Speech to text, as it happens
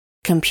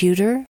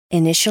Computer,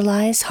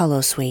 initialize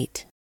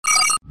holosuite.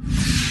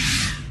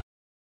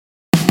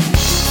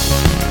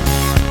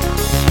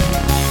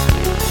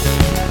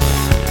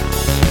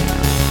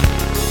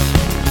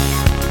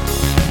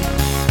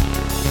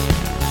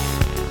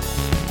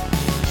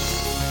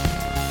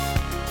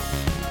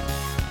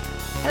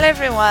 Hello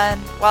everyone,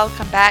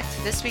 welcome back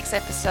to this week's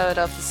episode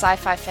of the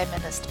Sci-Fi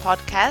Feminist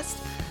podcast.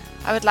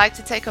 I would like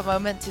to take a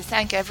moment to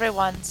thank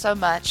everyone so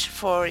much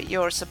for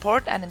your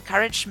support and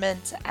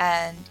encouragement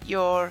and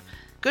your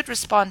good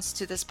response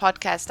to this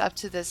podcast up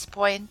to this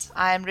point.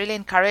 I am really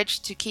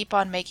encouraged to keep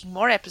on making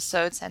more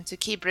episodes and to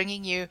keep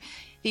bringing you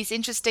these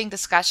interesting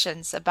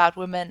discussions about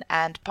women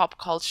and pop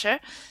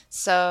culture.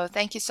 So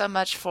thank you so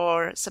much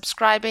for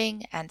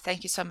subscribing and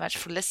thank you so much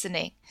for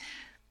listening.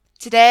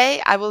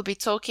 Today, I will be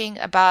talking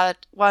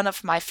about one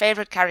of my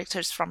favorite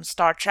characters from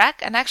Star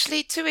Trek, and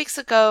actually 2 weeks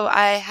ago,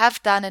 I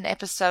have done an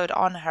episode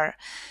on her.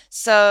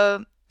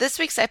 So this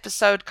week's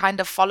episode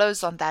kind of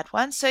follows on that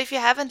one. So if you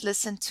haven't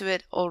listened to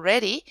it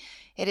already,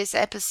 it is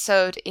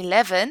episode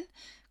 11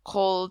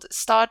 called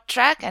Star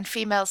Trek and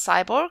Female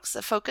Cyborgs,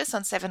 a focus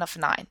on 7 of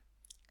 9.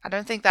 I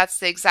don't think that's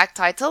the exact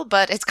title,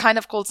 but it's kind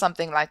of called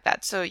something like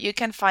that. So you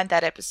can find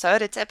that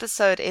episode. It's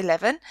episode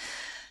 11.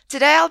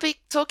 Today I'll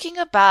be talking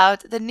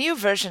about the new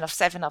version of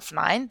 7 of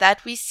 9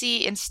 that we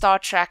see in Star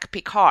Trek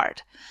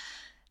Picard.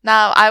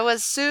 Now, I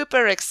was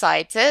super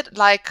excited,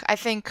 like I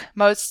think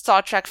most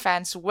Star Trek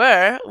fans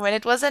were, when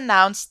it was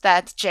announced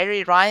that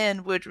Jeri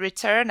Ryan would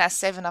return as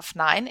 7 of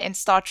 9 in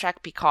Star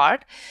Trek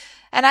Picard.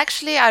 And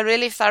actually, I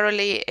really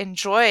thoroughly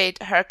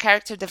enjoyed her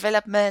character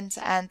development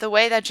and the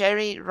way that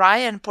Jeri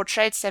Ryan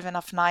portrayed 7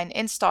 of 9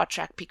 in Star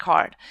Trek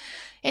Picard.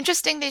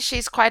 Interestingly,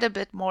 she's quite a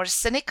bit more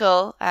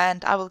cynical,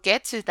 and I will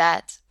get to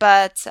that.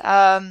 But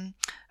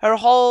her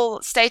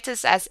whole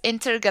status as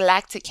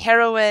intergalactic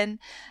heroine,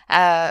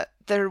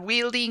 the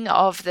wielding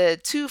of the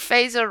 2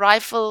 phaser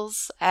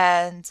rifles,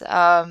 and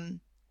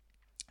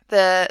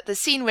the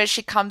scene where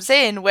she comes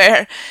in,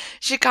 where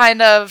she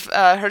kind of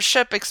her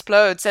ship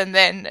explodes, and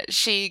then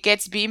she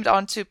gets beamed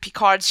onto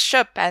Picard's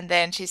ship, and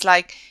then she's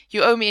like,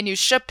 "You owe me a new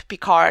ship,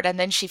 Picard," and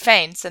then she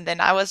faints, and then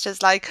I was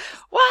just like,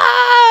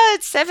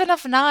 "What? 7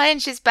 of 9,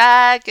 she's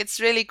back! It's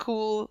really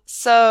cool."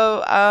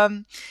 So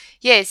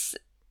yes.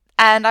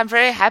 And I'm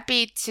very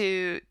happy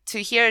to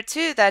hear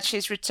too that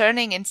she's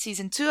returning in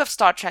season 2 of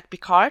Star Trek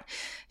Picard.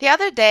 The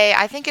other day,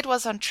 I think it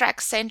was on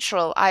Track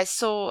Central, I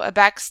saw a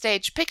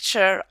backstage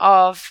picture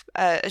of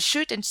a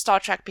shoot in Star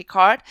Trek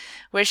Picard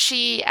where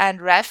she and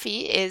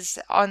Raffi is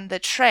on the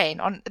train.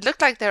 It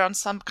looked like they're on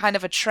some kind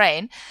of a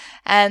train.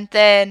 And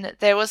then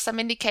there was some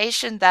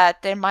indication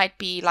that there might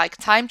be like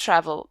time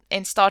travel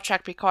in Star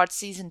Trek Picard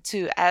season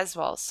 2 as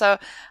well. So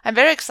I'm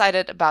very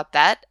excited about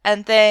that.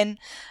 And then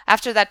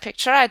after that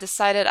picture, I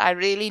decided I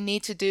really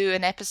need to do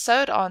an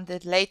episode on the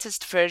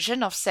latest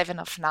version of 7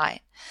 of 9.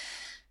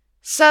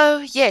 So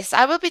yes,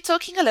 I will be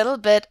talking a little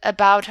bit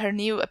about her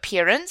new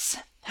appearance,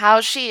 how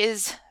she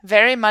is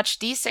very much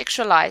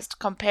desexualized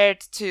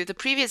compared to the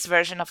previous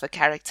version of the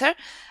character,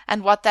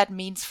 and what that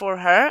means for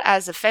her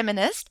as a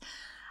feminist.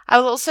 I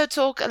will also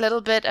talk a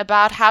little bit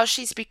about how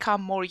she's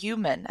become more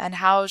human and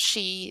how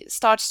she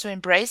starts to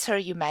embrace her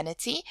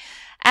humanity,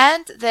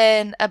 and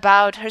then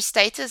about her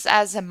status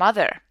as a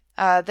mother.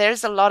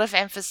 There's a lot of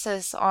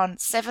emphasis on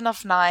 7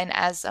 of 9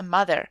 as a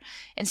mother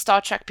in Star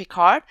Trek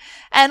Picard,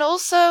 and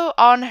also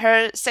on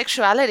her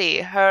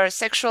sexuality, her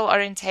sexual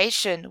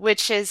orientation,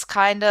 which is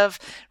kind of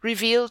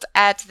revealed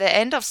at the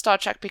end of Star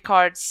Trek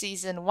Picard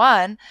season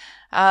 1.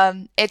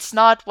 It's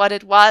not what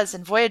it was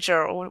in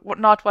Voyager, or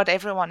not what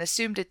everyone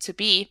assumed it to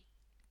be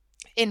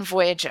in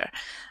Voyager.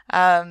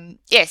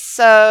 Yes,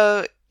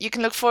 so you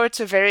can look forward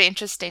to a very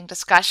interesting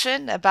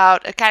discussion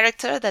about a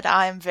character that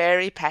I'm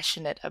very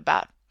passionate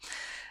about.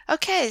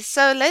 Okay,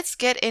 so let's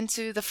get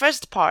into the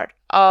first part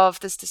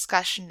of this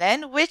discussion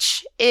then,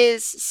 which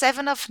is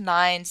 7 of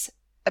 9's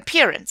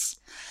appearance.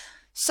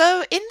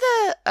 So in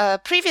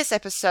the previous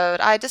episode,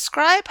 I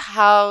described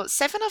how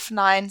 7 of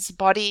 9's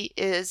body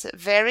is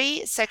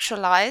very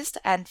sexualized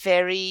and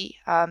very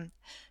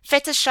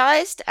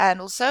fetishized and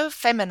also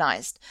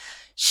feminized.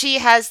 She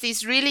has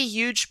these really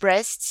huge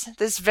breasts,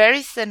 this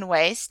very thin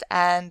waist,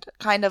 and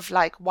kind of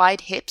like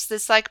wide hips,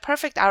 this like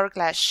perfect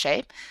hourglass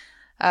shape.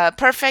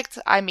 Perfect,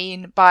 I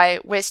mean, by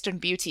Western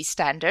beauty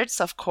standards,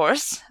 of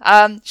course.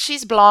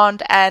 She's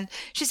blonde and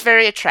she's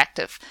very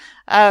attractive.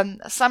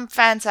 Some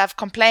fans have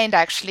complained,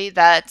 actually,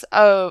 that,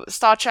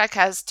 Star Trek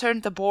has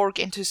turned the Borg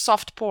into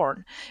soft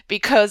porn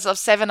because of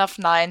 7 of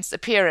 9's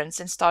appearance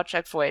in Star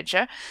Trek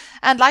Voyager.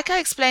 And like I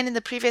explained in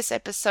the previous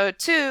episode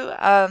too,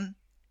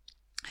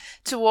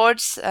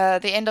 towards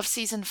the end of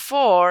season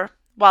 4,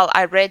 well,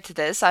 I read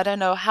this, I don't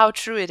know how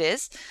true it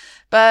is,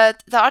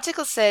 but the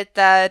article said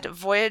that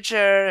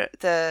Voyager,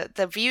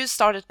 the views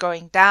started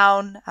going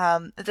down.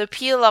 The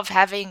appeal of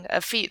having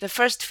the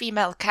first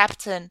female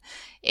captain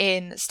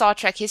in Star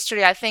Trek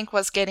history, I think,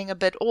 was getting a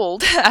bit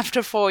old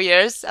after 4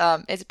 years.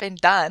 It's been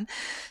done.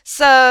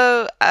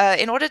 So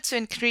in order to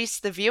increase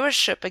the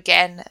viewership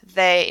again,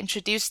 they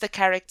introduced the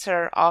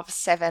character of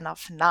 7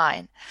 of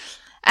 9.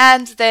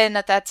 And then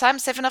at that time,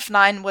 Seven of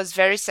Nine was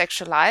very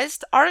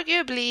sexualized,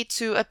 arguably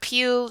to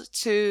appeal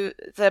to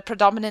the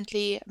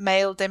predominantly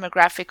male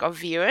demographic of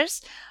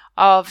viewers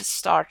of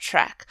Star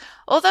Trek.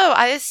 Although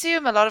I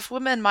assume a lot of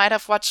women might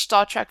have watched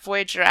Star Trek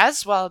Voyager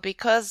as well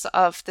because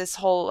of this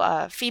whole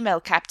female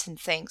captain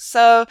thing.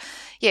 So,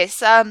 yes,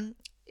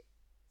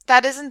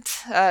 that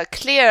isn't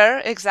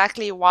clear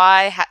exactly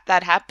why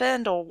that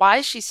happened or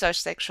why she's so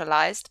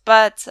sexualized,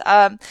 but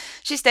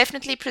she's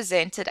definitely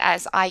presented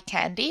as eye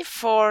candy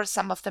for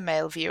some of the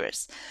male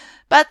viewers.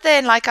 But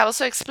then, like I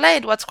also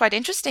explained, what's quite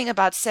interesting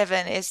about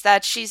Seven is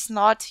that she's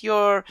not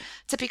your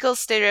typical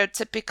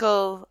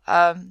stereotypical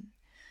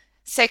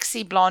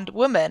sexy blonde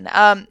woman.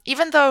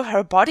 Even though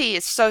her body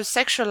is so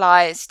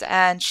sexualized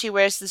and she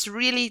wears this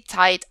really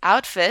tight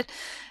outfit,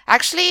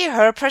 actually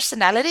her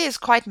personality is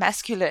quite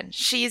masculine.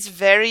 She's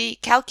very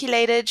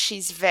calculated.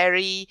 She's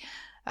very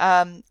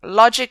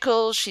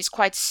logical. She's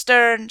quite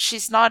stern.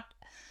 She's not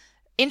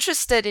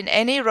interested in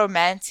any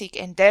romantic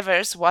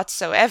endeavors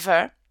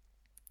whatsoever.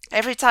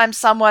 Every time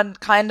someone,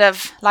 kind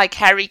of like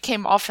Harry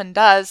Kim often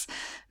does,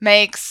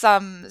 makes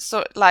some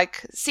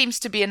seems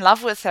to be in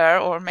love with her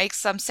or makes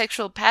some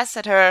sexual pass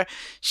at her,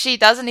 she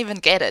doesn't even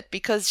get it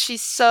because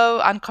she's so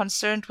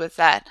unconcerned with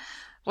that.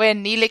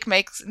 When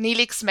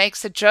Neelix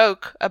makes a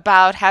joke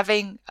about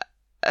having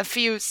a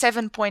few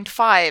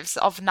 7.5s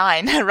of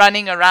 9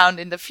 running around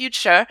in the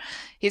future,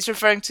 he's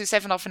referring to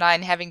 7 of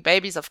 9 having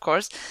babies, of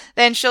course,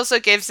 then she also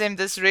gives him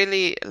this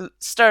really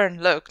stern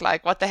look,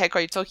 like, what the heck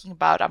are you talking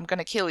about? I'm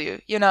gonna kill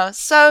you, you know?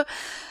 So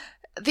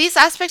these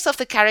aspects of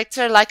the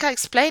character, like I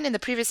explained in the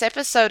previous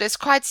episode, is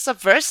quite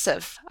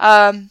subversive.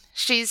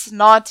 She's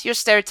not your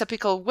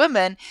stereotypical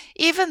woman,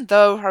 even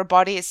though her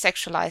body is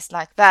sexualized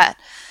like that.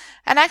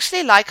 And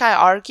actually, like I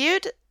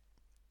argued,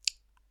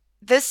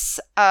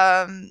 this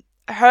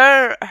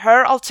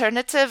her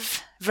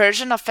alternative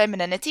version of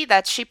femininity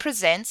that she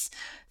presents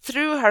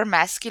through her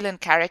masculine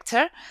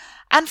character,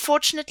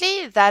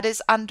 unfortunately, that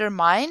is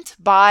undermined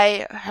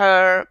by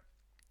her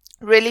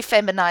really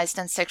feminized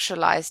and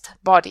sexualized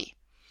body.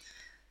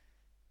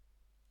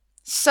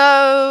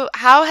 So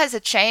how has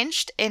it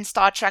changed in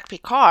Star Trek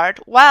Picard?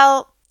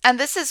 Well, and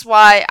this is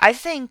why I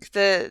think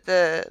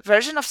the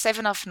version of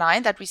 7 of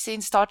 9 that we see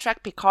in Star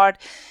Trek Picard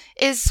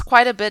is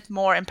quite a bit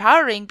more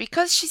empowering,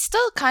 because she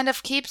still kind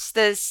of keeps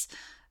this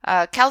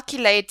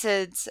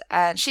calculated,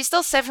 and she's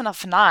still 7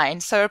 of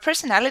 9, so her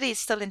personality is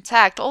still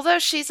intact, although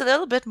she's a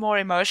little bit more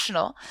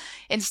emotional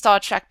in Star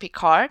Trek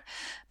Picard.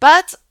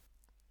 But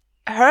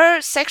her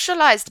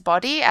sexualized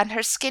body and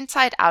her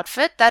skin-tight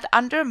outfit that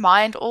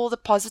undermined all the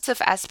positive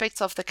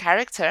aspects of the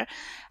character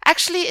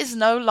actually is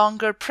no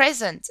longer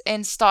present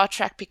in Star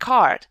Trek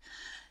Picard.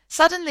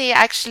 Suddenly,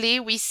 actually,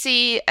 we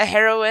see a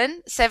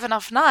heroine, 7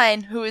 of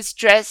 9, who is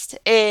dressed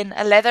in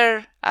a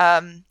leather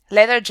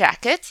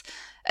jacket,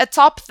 a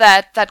top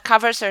that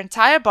covers her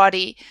entire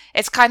body.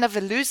 It's kind of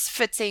a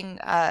loose-fitting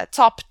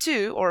top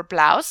too, or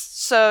blouse,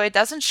 so it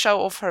doesn't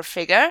show off her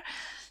figure.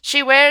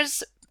 She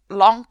wears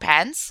long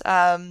pants,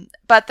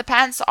 but the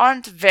pants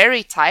aren't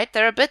very tight.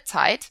 They're a bit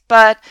tight,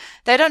 but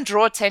they don't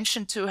draw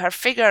attention to her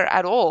figure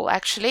at all,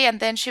 actually. And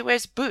then she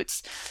wears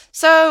boots.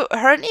 So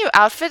her new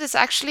outfit is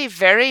actually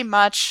very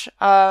much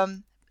a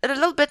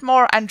little bit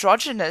more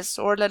androgynous,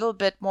 or a little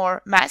bit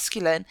more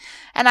masculine.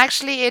 And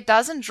actually, it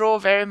doesn't draw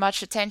very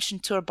much attention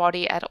to her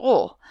body at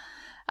all.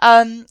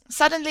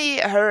 Suddenly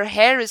her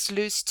hair is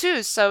loose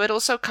too, so it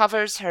also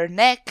covers her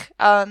neck.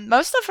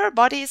 Most of her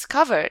body is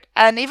covered.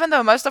 And even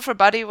though most of her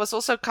body was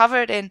also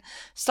covered in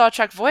Star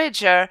Trek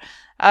Voyager,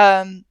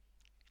 her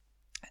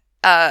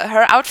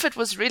outfit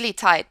was really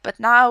tight,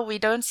 but now we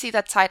don't see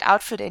that tight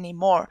outfit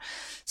anymore.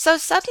 So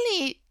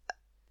suddenly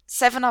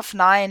 7 of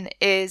 9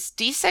 is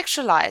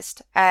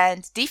desexualized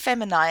and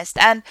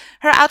defeminized, and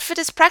her outfit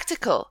is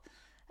practical.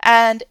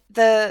 And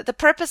the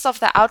purpose of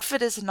the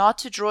outfit is not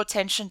to draw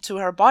attention to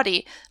her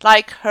body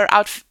like her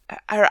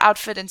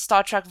outfit in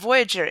Star Trek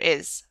Voyager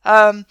is.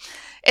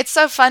 It's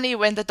so funny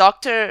when the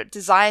Doctor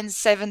designs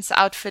Seven's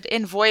outfit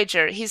in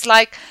Voyager. He's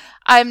like,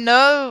 I'm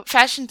no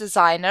fashion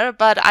designer,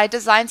 but I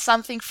designed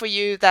something for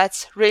you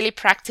that's really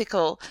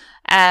practical,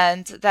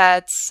 and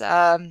that's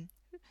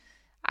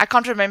I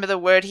can't remember the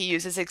word he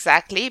uses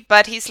exactly,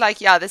 but he's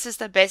like, yeah, this is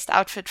the best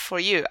outfit for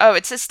you. Oh,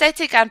 it's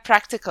aesthetic and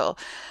practical.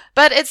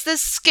 But it's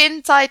this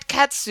skin-tight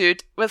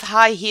catsuit with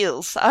high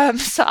heels.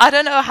 So I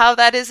don't know how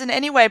that is in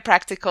any way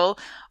practical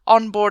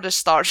on board a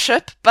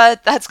starship,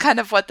 but that's kind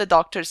of what the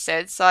Doctor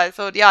said. So I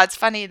thought, yeah, it's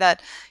funny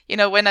that, you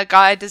know, when a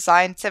guy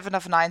designed 7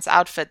 of 9's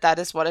outfit, that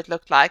is what it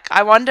looked like.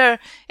 I wonder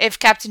if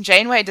Captain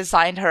Janeway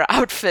designed her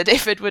outfit,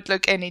 if it would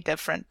look any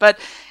different. But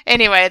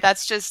anyway,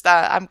 that's just,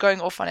 I'm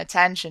going off on a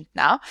tangent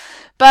now.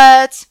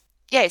 But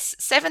yes,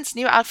 7's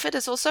new outfit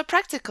is also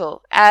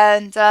practical.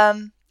 And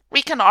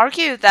we can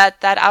argue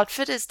that that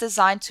outfit is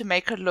designed to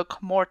make her look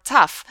more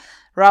tough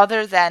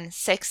rather than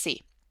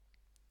sexy.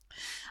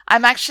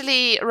 I'm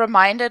actually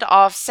reminded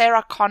of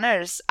Sarah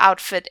Connor's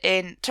outfit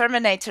in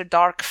Terminator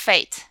Dark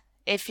Fate.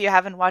 If you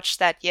haven't watched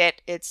that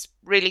yet, it's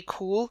really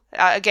cool.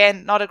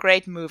 Again, not a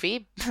great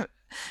movie,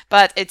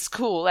 but it's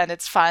cool and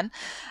it's fun.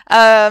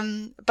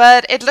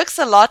 But it looks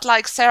a lot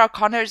like Sarah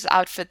Connor's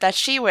outfit that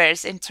she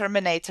wears in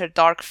Terminator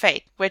Dark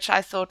Fate, which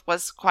I thought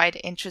was quite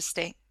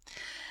interesting.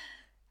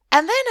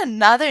 And then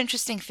another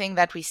interesting thing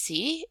that we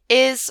see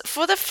is,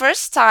 for the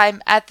first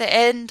time at the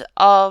end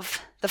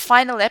of the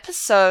final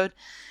episode,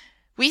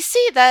 we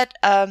see that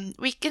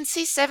we can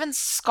see Seven's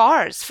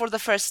scars for the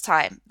first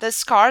time. The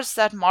scars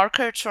that mark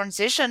her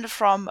transition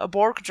from a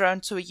Borg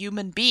drone to a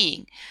human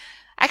being.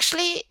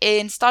 Actually,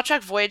 in Star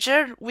Trek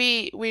Voyager,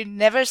 we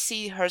never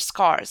see her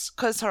scars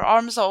because her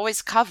arms are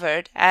always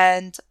covered,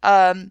 and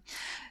her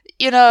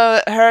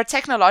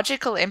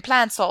technological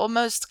implants are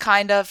almost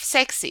kind of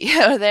sexy.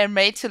 They're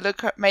made to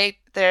look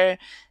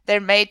they're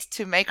made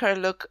to make her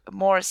look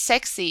more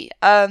sexy.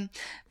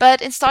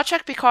 But in Star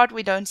Trek Picard,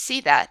 we don't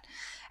see that.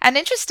 And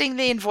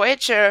interestingly, in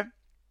Voyager,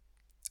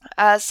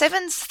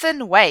 Seven's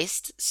thin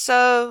waist.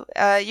 So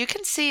you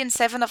can see in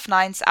Seven of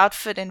Nine's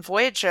outfit in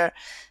Voyager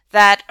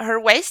that her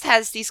waist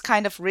has these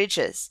kind of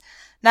ridges.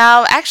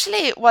 Now,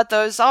 actually, what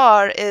those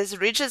are is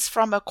ridges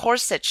from a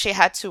corset she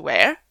had to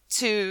wear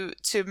to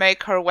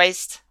make her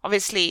waist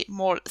obviously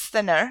more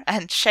thinner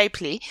and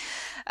shapely.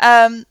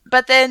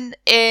 But then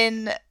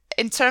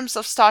in terms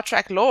of Star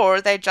Trek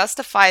lore, they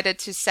justified it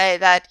to say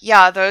that,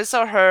 yeah, those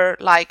are her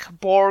like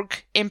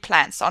Borg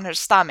implants on her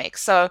stomach.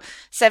 So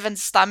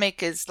Seven's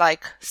stomach is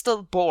like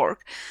still Borg,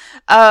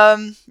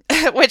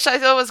 which I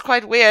thought was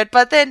quite weird.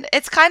 But then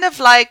it's kind of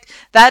like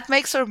that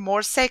makes her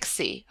more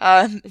sexy.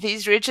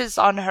 These ridges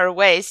on her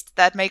waist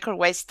that make her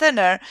waist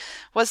thinner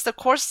was the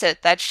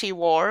corset that she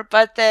wore.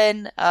 But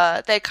then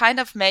they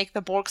kind of make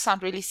the Borg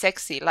sound really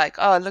sexy. Like,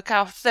 oh, look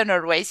how thin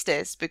her waist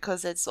is,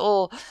 because it's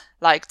all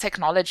like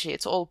technology,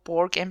 it's all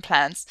Borg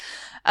implants.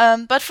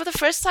 But for the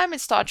first time in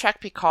Star Trek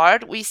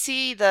Picard, we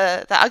see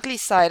the ugly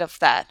side of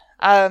that.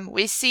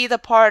 We see the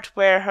part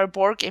where her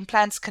Borg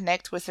implants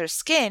connect with her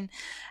skin,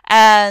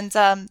 and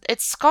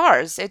it's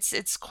scars.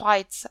 It's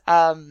quite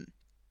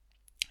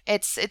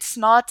it's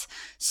not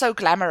so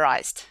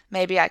glamorized.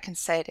 Maybe I can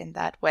say it in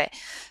that way.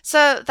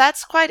 So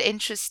that's quite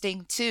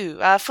interesting too.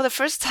 For the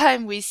first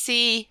time, we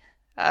see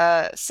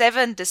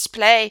Seven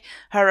display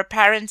her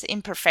apparent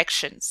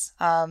imperfections.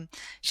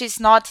 She's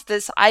not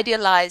this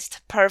idealized,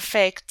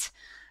 perfect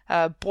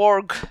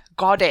Borg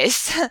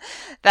goddess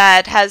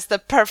that has the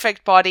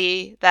perfect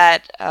body,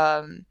 that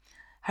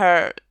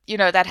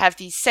that have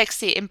these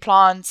sexy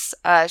implants.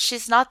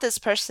 She's not this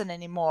person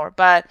anymore,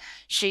 but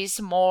she's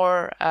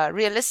more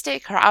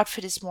realistic. Her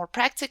outfit is more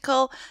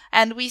practical,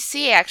 and we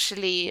see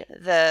actually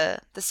the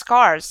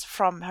scars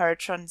from her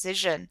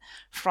transition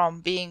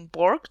from being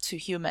Borg to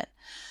human.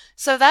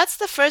 So that's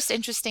the first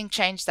interesting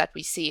change that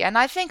we see. And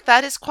I think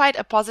that is quite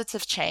a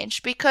positive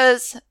change,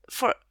 because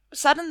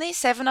suddenly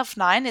Seven of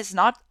Nine is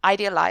not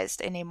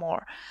idealized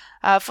anymore.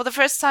 For the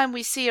first time,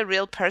 we see a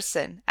real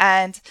person.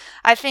 And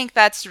I think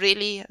that's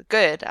really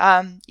good.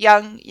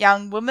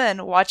 Young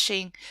women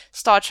watching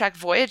Star Trek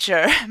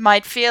Voyager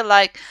might feel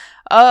like,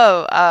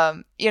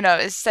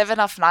 is Seven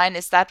of Nine,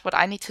 is that what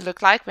I need to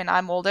look like when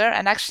I'm older?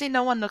 And actually,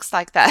 no one looks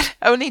like that.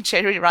 Only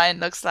Jeri Ryan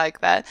looks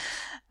like that.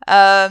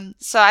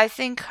 So I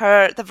think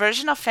the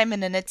version of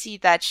femininity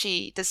that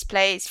she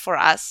displays for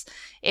us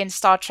in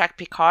Star Trek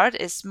Picard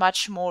is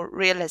much more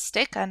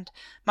realistic and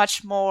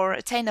much more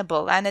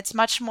attainable, and it's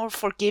much more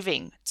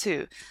forgiving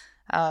too.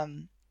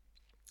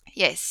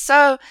 Yes,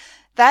 so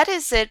that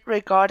is it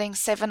regarding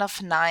Seven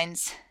of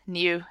Nine's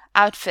new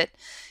outfit.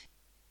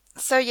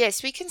 So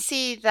yes, we can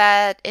see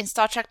that in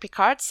Star Trek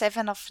Picard,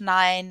 Seven of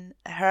Nine,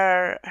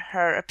 her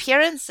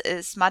appearance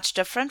is much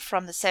different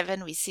from the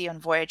Seven we see on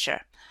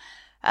Voyager.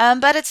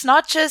 But it's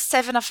not just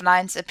Seven of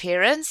Nine's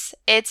appearance,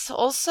 it's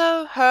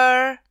also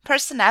her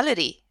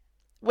personality,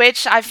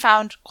 which I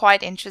found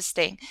quite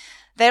interesting.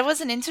 There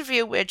was an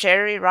interview where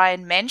Jeri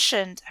Ryan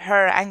mentioned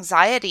her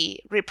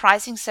anxiety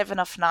reprising Seven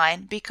of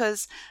Nine,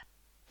 because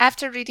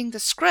after reading the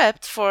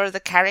script for the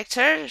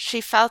character, she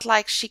felt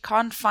like she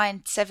can't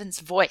find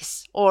Seven's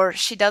voice, or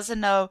she doesn't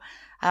know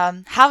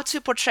how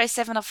to portray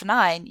Seven of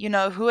Nine.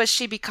 Who has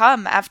she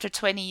become after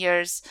 20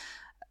 years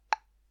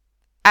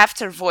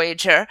after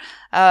Voyager,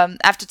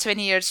 after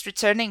 20 years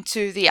returning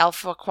to the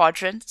Alpha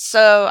Quadrant.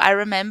 So I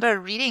remember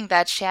reading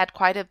that she had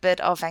quite a bit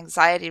of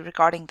anxiety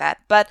regarding that.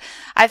 But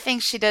I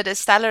think she did a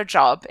stellar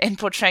job in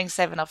portraying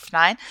Seven of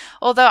Nine.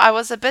 Although I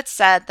was a bit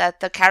sad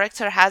that the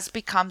character has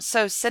become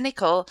so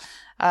cynical.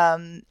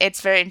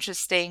 It's very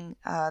interesting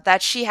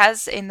that she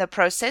has in the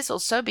process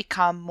also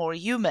become more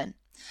human.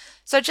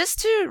 So just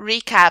to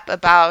recap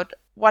about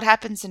what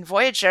happens in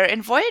Voyager,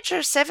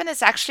 Seven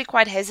is actually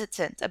quite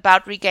hesitant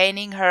about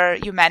regaining her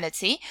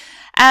humanity,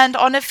 and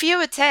on a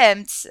few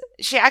attempts,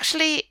 she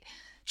actually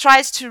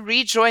tries to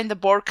rejoin the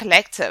Borg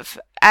collective,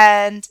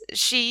 and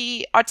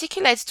she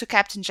articulates to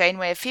Captain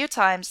Janeway a few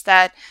times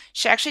that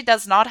she actually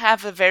does not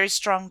have a very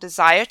strong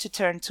desire to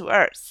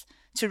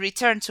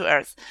return to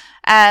Earth.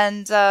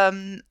 And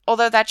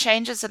although that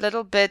changes a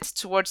little bit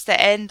towards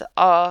the end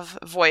of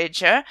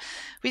Voyager,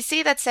 we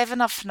see that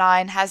Seven of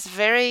Nine has a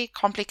very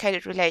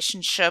complicated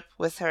relationship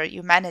with her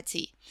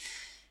humanity.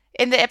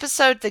 In the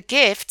episode The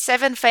Gift,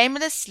 Seven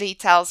famously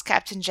tells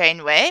Captain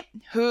Janeway,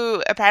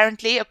 who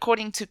apparently,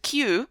 according to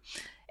Q,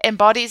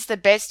 embodies the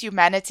best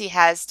humanity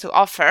has to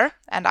offer,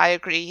 and I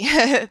agree.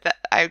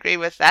 I agree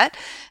with that.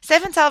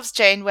 Seven tells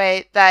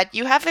Janeway that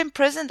you have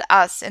imprisoned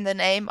us in the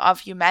name of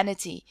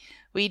humanity.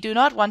 We do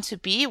not want to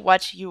be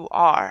what you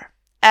are.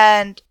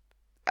 And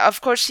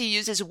of course, she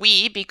uses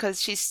we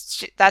because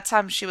that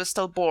time she was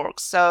still Borg,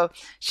 so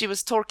she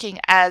was talking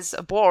as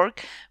a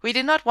Borg. We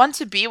do not want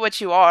to be what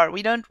you are.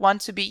 We don't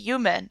want to be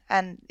human.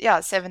 And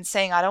yeah, Seven's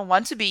saying, I don't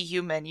want to be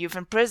human. You've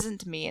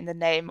imprisoned me in the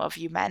name of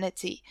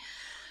humanity.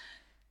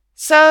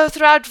 So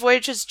throughout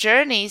Voyager's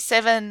journey,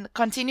 Seven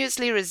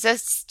continuously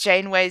resists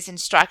Janeway's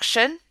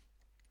instruction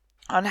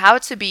on how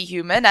to be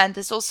human, and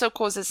this also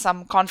causes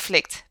some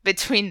conflict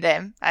between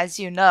them, as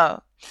you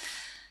know.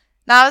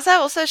 Now, as I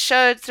also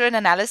showed through an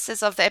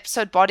analysis of the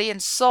episode Body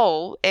and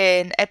Soul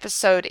in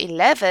episode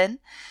 11,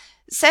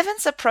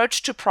 Seven's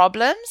approach to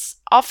problems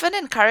often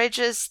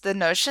encourages the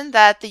notion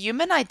that the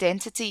human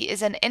identity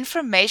is an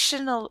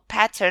informational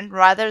pattern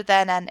rather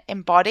than an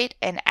embodied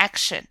in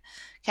action.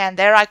 And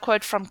there I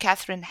quote from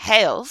Catherine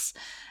Hales.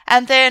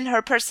 And then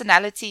her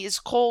personality is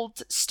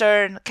cold,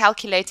 stern,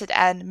 calculated,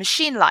 and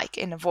machine-like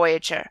in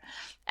Voyager.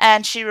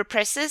 And she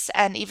represses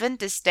and even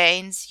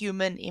disdains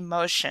human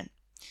emotion.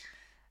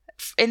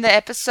 In the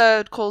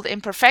episode called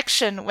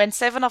Imperfection, when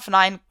 7 of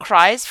 9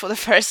 cries for the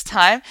first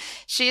time,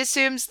 she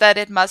assumes that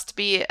it must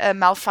be a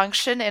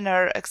malfunction in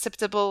her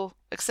occipital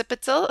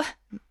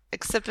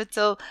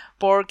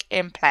Borg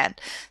implant.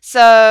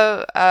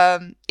 So,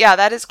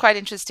 that is quite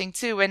interesting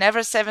too.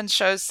 Whenever 7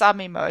 shows some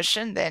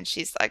emotion, then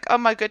she's like, oh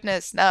my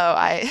goodness, no,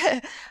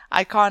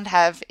 I can't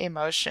have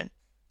emotion.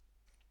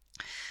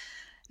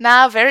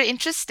 Now, very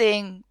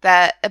interesting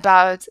that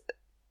about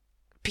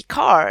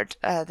Picard,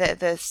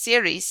 the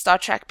series Star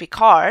Trek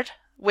Picard,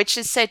 which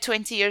is set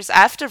 20 years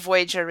after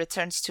Voyager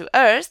returns to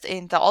Earth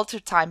in the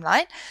altered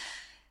timeline.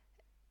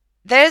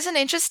 There's an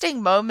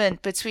interesting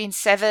moment between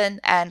Seven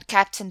and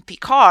Captain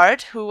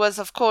Picard, who was,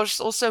 of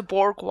course, also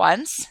Borg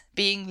once,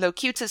 being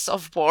Locutus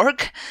of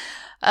Borg.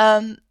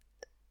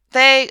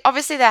 They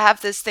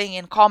have this thing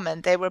in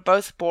common. They were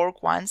both Borg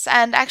once,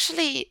 and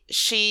actually,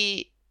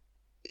 she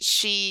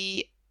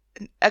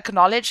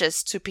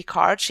acknowledges to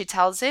Picard. She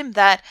tells him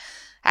that,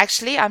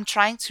 actually, I'm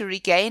trying to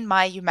regain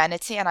my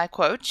humanity, and I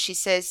quote, she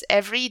says,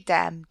 every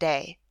damn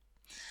day.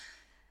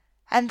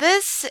 And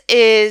this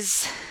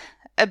is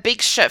a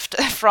big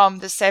shift from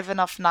the 7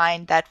 of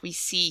 9 that we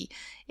see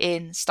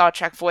in Star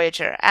Trek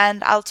Voyager.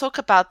 And I'll talk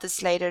about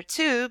this later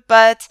too,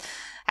 but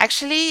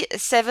actually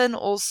 7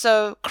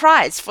 also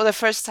cries for the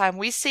first time.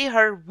 We see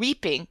her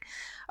weeping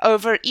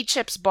over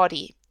Icheb's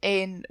body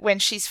when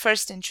she's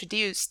first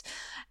introduced.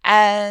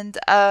 And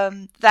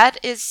that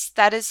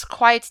is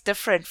quite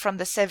different from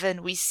the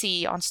 7 we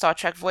see on Star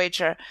Trek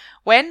Voyager.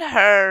 When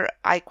her,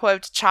 I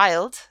quote,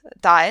 child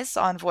dies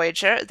on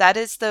Voyager, that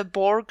is the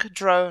Borg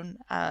drone.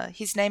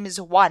 His name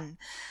is One.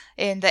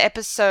 In the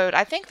episode,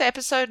 I think the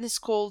episode is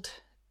called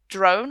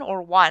Drone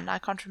or One, I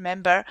can't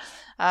remember.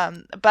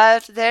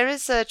 But there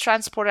is a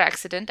transporter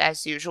accident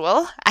as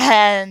usual.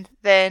 And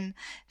then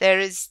there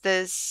is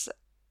this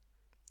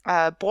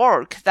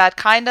Borg that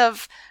kind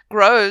of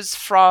grows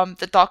from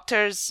the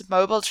Doctor's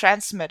mobile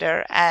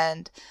transmitter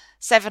and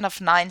 7 of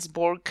 9's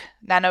Borg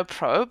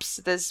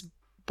nanoprobes. This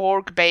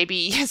Borg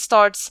baby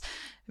starts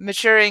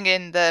maturing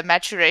in the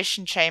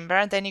maturation chamber,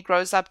 and then he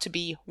grows up to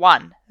be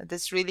One,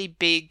 this really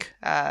big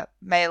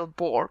male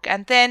Borg.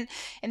 And then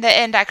in the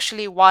end,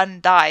 actually, One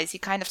dies. He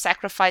kind of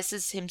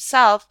sacrifices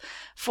himself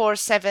for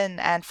 7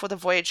 and for the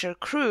Voyager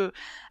crew.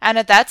 And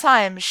at that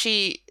time,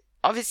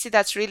 obviously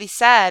that's really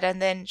sad.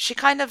 And then she's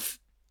kind of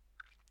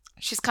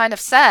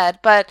sad,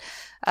 but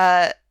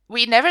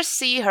we never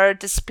see her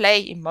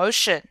display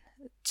emotion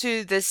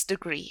to this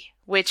degree,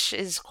 which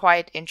is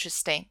quite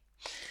interesting.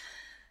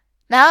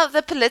 Now,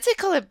 the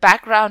political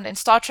background in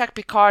Star Trek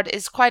Picard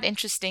is quite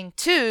interesting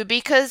too,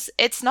 because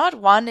it's not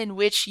one in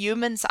which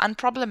humans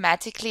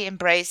unproblematically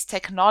embrace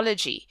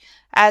technology,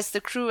 as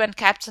the crew and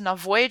captain of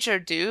Voyager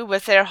do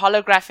with their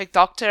holographic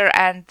doctor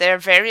and their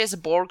various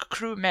Borg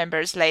crew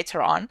members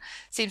later on.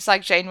 Seems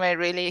like Janeway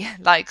really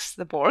likes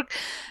the Borg.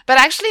 But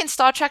actually in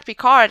Star Trek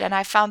Picard, and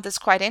I found this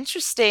quite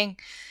interesting,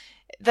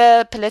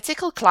 the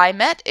political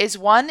climate is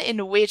one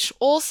in which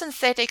all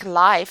synthetic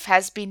life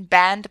has been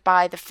banned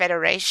by the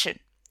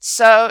Federation.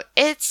 So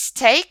its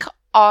take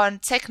on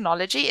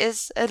technology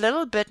is a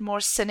little bit more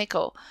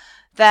cynical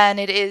than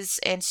it is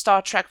in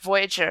Star Trek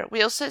Voyager.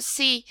 We also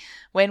see,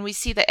 when we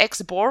see the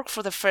ex-Borg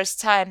for the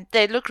first time,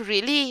 they look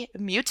really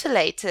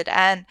mutilated,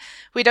 and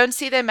we don't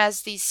see them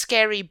as these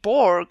scary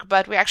Borg,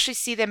 but we actually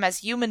see them as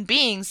human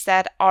beings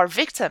that are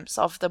victims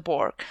of the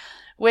Borg,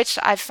 which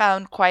I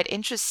found quite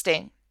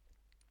interesting.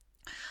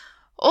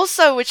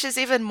 Also, which is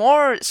even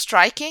more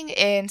striking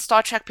in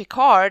Star Trek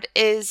Picard,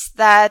 is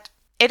that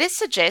it is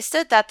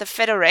suggested that the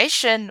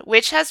Federation,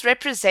 which has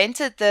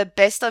represented the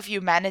best of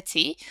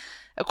humanity,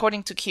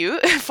 according to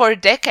Q, for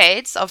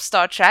decades of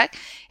Star Trek,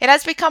 it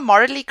has become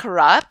morally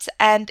corrupt,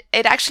 and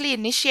it actually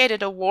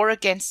initiated a war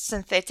against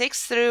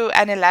synthetics through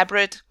an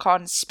elaborate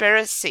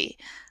conspiracy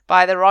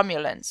by the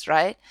Romulans,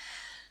 right?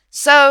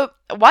 So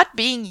what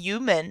being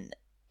human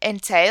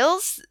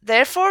entails,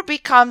 therefore,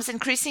 becomes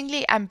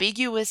increasingly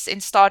ambiguous in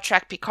Star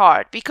Trek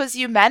Picard, because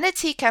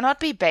humanity cannot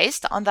be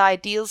based on the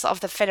ideals of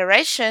the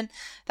Federation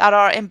that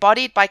are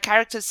embodied by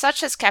characters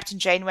such as Captain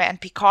Janeway and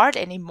Picard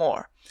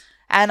anymore.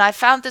 And I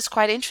found this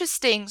quite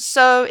interesting.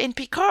 So in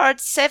Picard,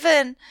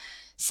 Seven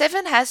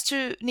has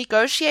to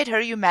negotiate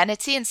her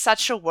humanity in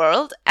such a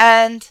world,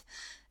 and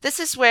this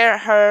is where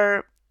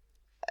her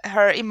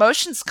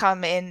emotions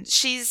come in.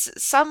 She's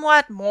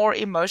somewhat more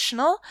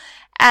emotional,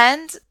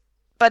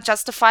 but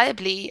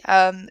justifiably,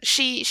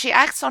 she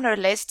acts on her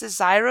less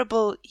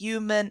desirable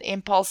human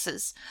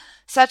impulses,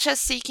 such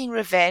as seeking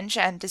revenge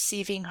and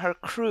deceiving her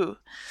crew.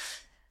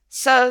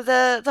 So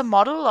the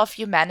model of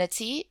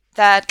humanity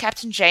that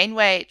Captain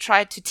Janeway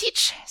tried to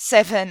teach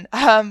Seven,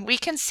 we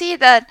can see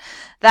that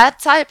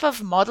type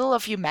of model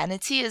of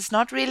humanity is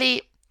not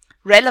really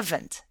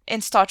relevant in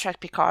Star Trek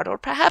Picard, or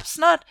perhaps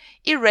not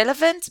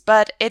irrelevant,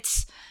 but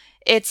it's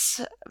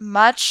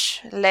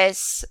much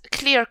less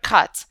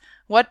clear-cut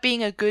what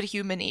being a good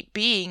human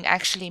being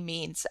actually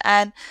means.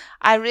 And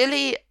I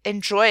really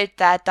enjoyed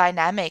that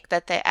dynamic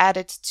that they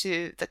added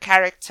to the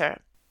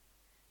character,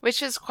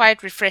 which is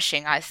quite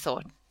refreshing, I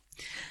thought.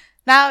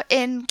 Now,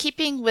 in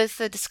keeping with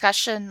the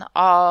discussion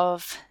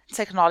of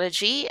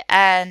technology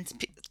and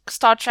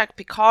Star Trek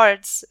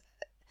Picard's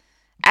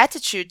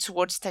attitude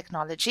towards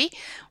technology,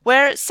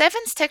 where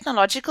Seven's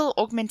technological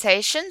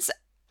augmentations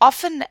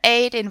often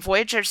aid in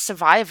Voyager's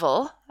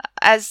survival,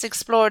 as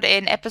explored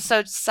in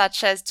episodes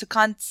such as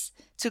Tukatse,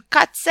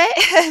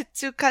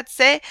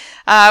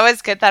 I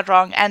always get that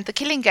wrong, and The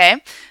Killing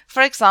Game.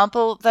 For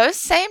example, those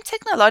same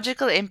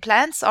technological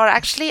implants are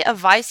actually a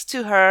vice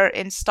to her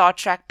in Star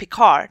Trek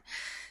Picard.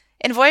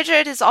 In Voyager,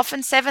 it is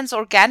often Seven's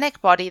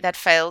organic body that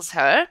fails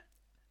her,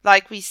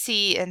 like we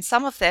see in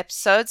some of the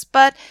episodes,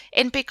 but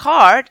in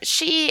Picard,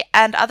 she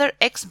and other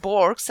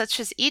ex-Borg, such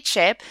as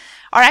Icheb,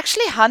 are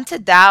actually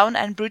hunted down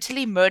and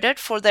brutally murdered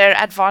for their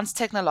advanced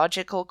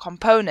technological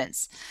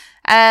components.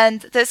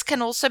 And this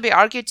can also be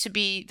argued to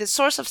be the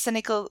source of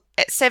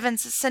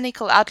Seven's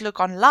cynical outlook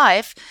on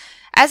life,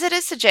 as it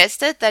is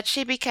suggested that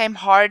she became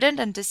hardened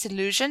and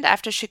disillusioned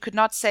after she could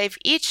not save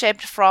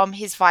Icheb from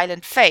his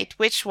violent fate,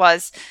 which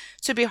was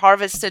to be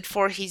harvested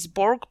for his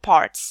Borg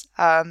parts,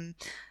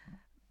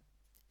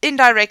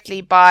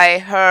 indirectly by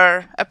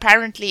her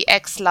apparently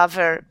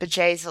ex-lover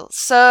Bjayzl.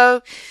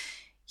 So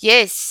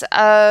yes,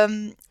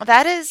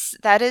 that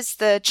is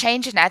the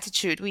change in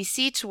attitude we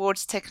see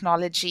towards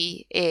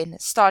technology in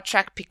Star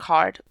Trek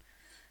Picard.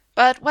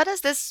 But what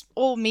does this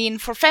all mean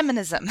for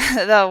feminism?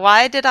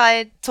 Why did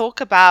I talk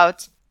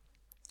about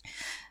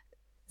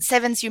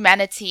Seven's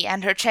humanity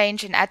and her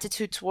change in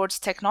attitude towards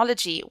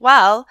technology?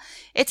 Well,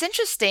 it's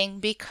interesting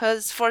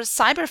because for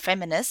cyber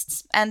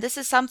feminists, and this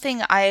is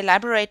something I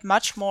elaborate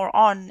much more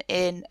on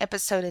in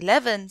episode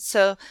 11,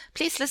 so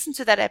please listen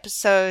to that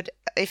episode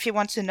if you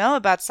want to know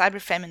about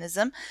cyber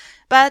feminism.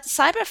 But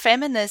cyber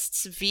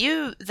feminists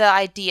view the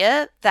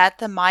idea that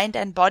the mind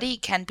and body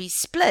can be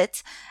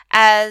split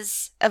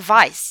as a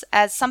vice,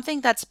 as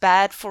something that's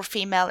bad for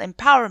female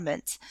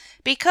empowerment.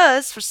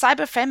 Because for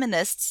cyber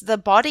feminists, the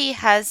body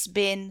has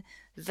been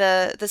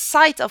the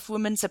site of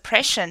women's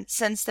oppression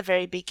since the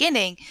very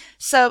beginning.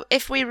 So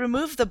if we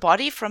remove the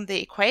body from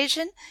the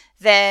equation,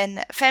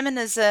 then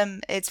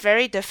feminism, it's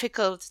very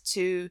difficult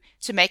to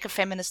make a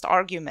feminist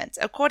argument,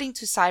 according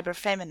to cyber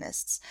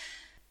feminists.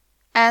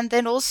 And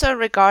then also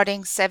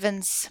regarding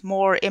Seven's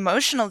more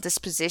emotional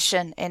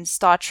disposition in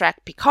Star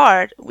Trek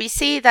Picard, we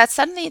see that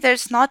suddenly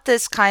there's not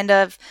this kind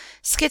of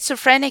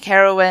schizophrenic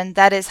heroine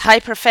that is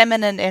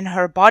hyper-feminine in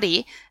her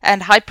body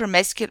and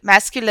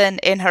hyper-masculine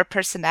in her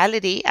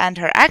personality and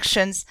her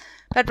actions,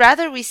 but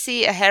rather we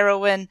see a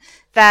heroine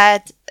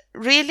that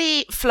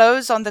really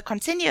flows on the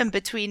continuum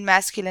between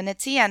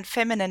masculinity and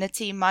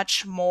femininity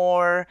much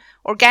more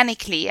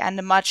organically and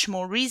much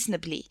more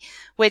reasonably,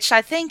 which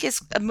I think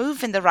is a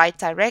move in the right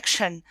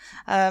direction.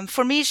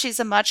 For me, she's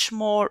a much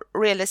more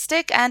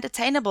realistic and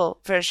attainable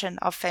version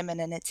of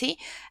femininity.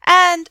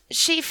 And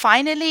she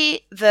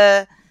finally,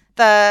 the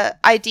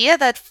idea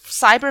that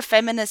cyber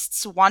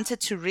feminists wanted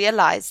to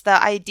realize,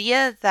 the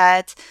idea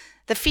that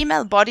the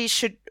female body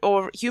should,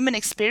 or human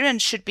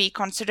experience should be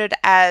considered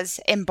as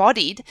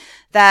embodied,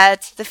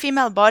 that the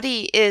female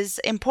body is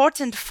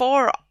important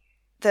for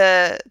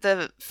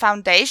the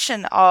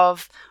foundation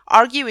of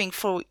arguing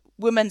for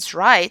women's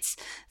rights,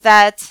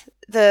 that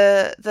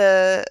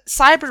the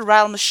cyber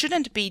realm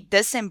shouldn't be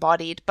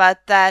disembodied,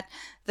 but that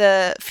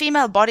the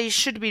female body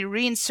should be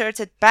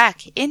reinserted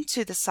back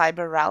into the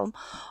cyber realm.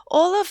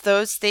 All of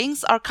those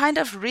things are kind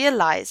of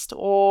realized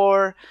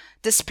or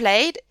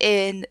displayed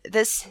in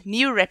this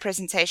new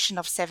representation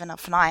of 7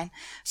 of 9.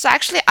 So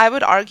actually, I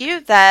would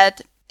argue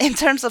that in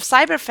terms of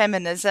cyber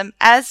feminism,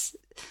 as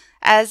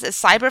a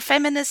cyber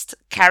feminist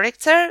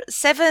character,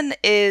 7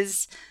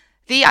 is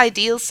the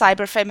ideal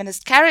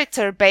cyberfeminist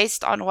character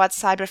based on what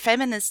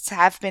cyberfeminists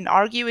have been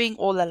arguing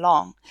all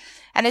along.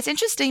 And it's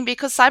interesting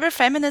because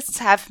cyberfeminists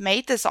have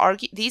made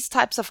these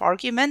types of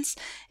arguments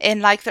in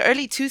like the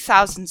early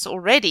 2000s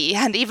already,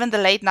 and even the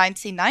late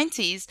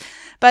 1990s.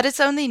 But it's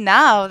only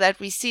now that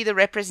we see the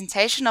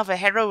representation of a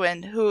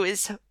heroine who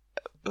is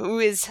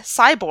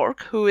cyborg,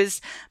 who is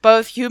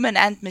both human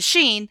and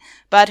machine,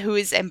 but who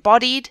is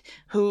embodied,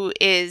 who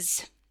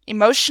is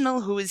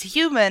emotional, who is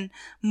human,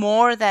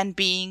 more than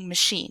being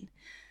machine.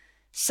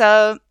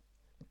 So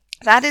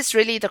that is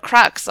really the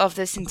crux of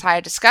this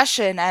entire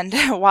discussion, and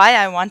why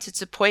I wanted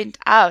to point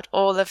out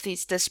all of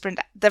these different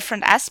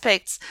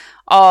aspects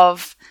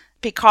of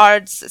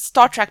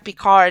Star Trek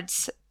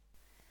Picard's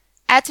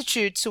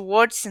attitude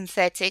towards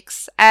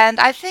synthetics. And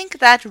I think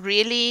that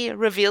really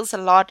reveals a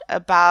lot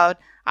about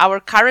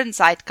our current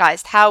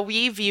zeitgeist, how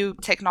we view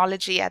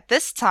technology at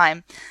this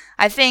time.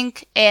 I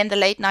think in the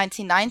late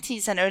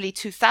 1990s and early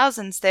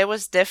 2000s, there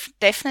was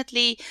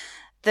definitely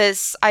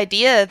this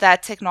idea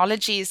that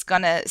technology is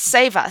going to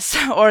save us,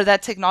 or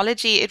that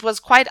technology, it was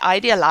quite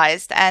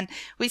idealized. And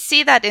we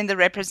see that in the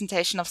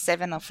representation of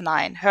Seven of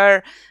Nine.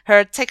 Her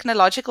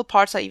technological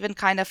parts are even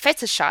kind of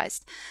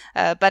fetishized.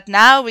 But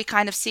now we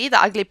kind of see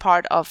the ugly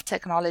part of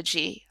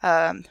technology,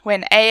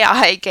 when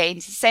AI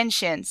gains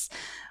sentience,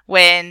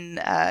 when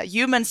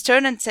humans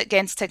turn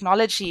against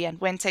technology,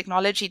 and when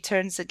technology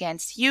turns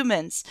against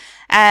humans.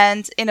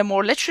 And in a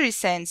more literary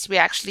sense, we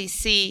actually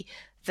see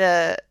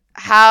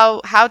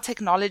how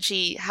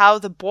technology, how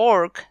the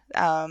Borg,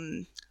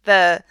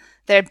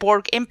 their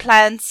Borg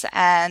implants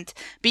and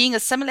being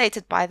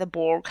assimilated by the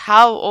Borg,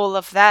 how all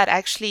of that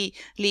actually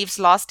leaves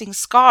lasting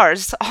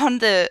scars on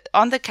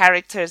the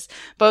characters,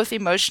 both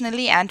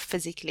emotionally and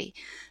physically.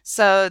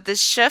 So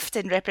this shift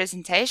in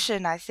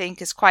representation, I think,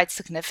 is quite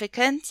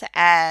significant,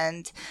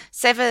 and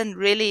Seven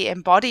really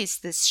embodies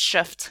this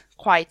shift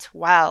quite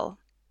well.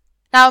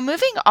 Now,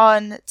 moving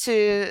on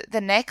to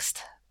the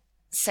next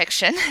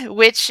section,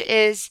 which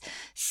is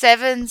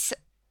Seven's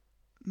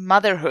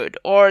motherhood,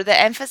 or the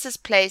emphasis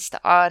placed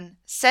on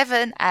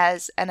Seven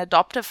as an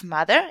adoptive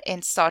mother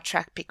in Star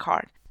Trek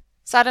Picard.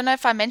 So I don't know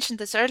if I mentioned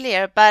this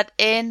earlier, but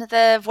in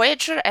the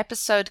Voyager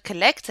episode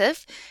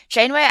Collective,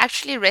 Janeway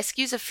actually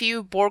rescues a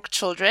few Borg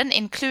children,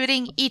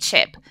 including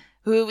Icheb,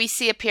 who we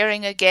see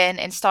appearing again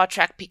in Star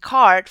Trek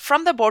Picard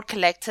from the Borg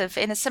Collective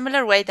in a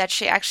similar way that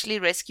she actually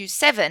rescues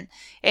Seven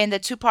in the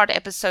two-part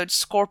episode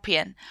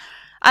Scorpion.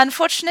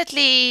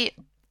 Unfortunately,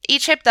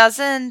 Icheb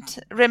doesn't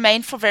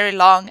remain for very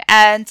long,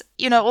 and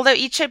although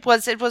Icheb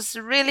was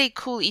a really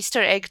cool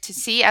Easter egg to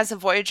see as a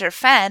Voyager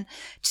fan,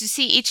 to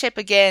see Icheb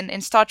again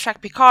in Star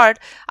Trek Picard,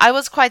 I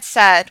was quite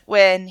sad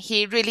when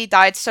he really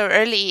died so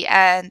early,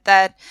 and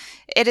that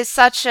it is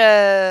such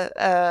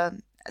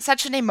an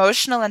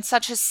emotional and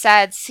such a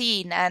sad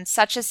scene and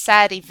such a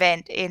sad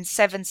event in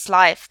Seven's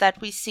life that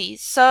we see.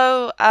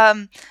 So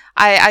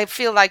I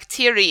feel like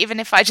teary even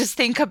if I just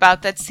think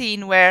about that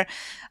scene where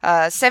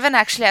Seven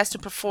actually has to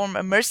perform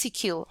a mercy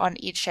kill on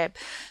Icheb.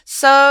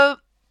 So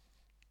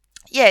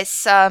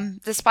yes,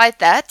 despite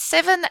that,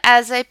 Seven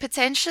as a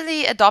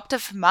potentially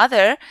adoptive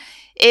mother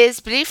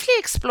is briefly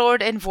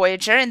explored in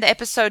Voyager in the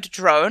episode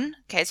Drone.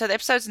 Okay, so the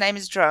episode's name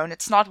is Drone,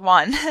 it's not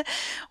one,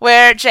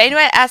 where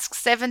Janeway asks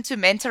Seven to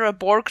mentor a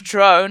Borg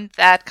drone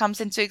that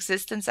comes into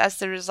existence as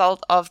the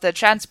result of the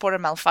transporter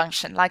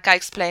malfunction, like I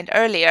explained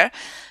earlier.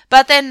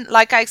 But then,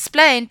 like I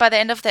explained, by the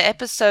end of the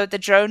episode, the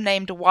drone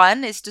named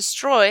One is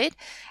destroyed,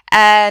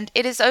 and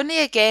it is only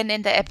again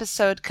in the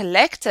episode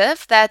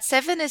Collective that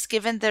Seven is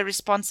given the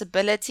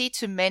responsibility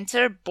to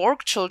mentor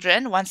Borg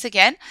children once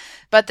again,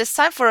 but this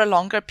time for a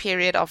longer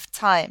period of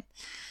time.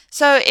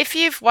 So if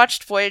you've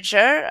watched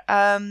Voyager,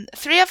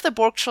 3 of the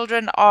Borg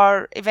children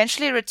are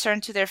eventually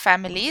returned to their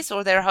families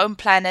or their home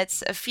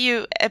planets a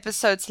few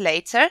episodes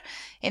later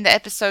in the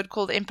episode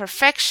called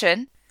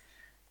Imperfection.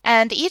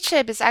 And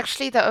Icheb is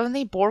actually the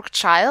only Borg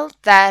child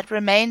that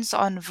remains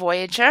on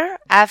Voyager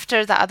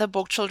after the other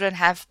Borg children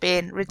have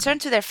been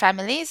returned to their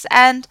families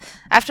and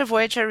after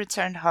Voyager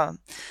returned home.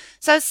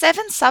 So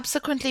Seven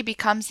subsequently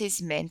becomes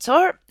his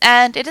mentor,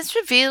 and it is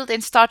revealed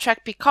in Star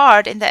Trek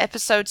Picard in the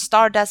episode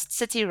Stardust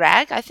City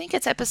Rag, I think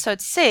it's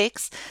episode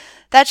 6,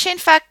 that she in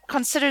fact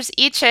considers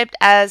Icheb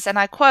as, and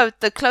I quote,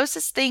 the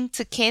closest thing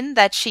to kin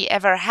that she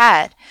ever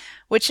had,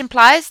 which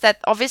implies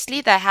that obviously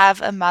they have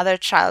a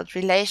mother-child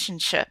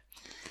relationship.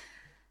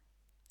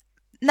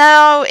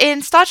 Now,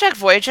 in Star Trek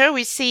Voyager,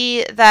 we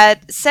see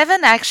that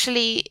Seven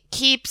actually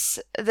keeps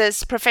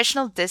this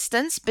professional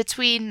distance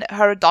between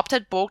her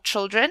adopted Borg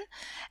children,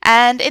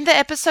 and in the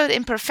episode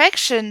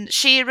Imperfection,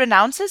 she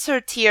renounces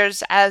her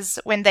tears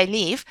when they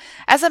leave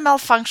as a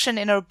malfunction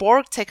in her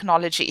Borg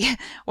technology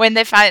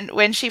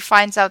when she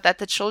finds out that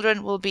the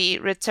children will be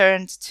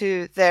returned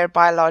to their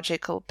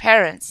biological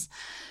parents.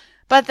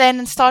 But then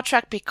in Star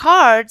Trek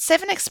Picard,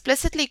 Seven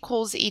explicitly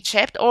calls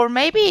Icheb, or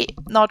maybe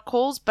not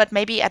calls, but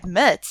maybe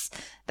admits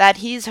that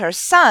he's her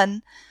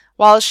son,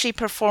 while she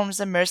performs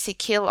a mercy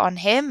kill on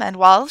him and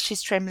while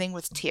she's trembling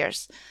with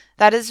tears.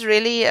 That is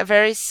really a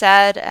very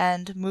sad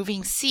and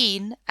moving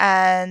scene,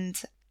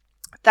 and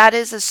That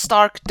is a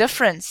stark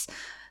difference.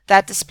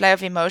 That display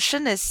of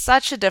emotion is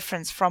such a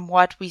difference from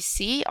what we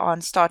see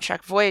on Star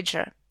Trek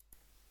Voyager.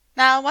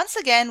 Now, once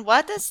again,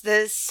 what does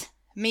this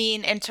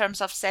mean in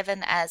terms of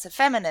Seven as a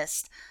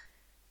feminist?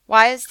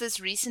 Why is this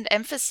recent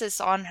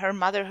emphasis on her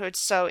motherhood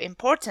so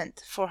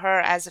important for her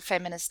as a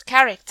feminist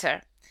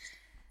character?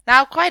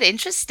 Now, quite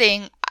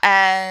interesting,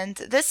 and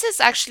this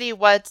is actually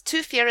what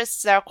two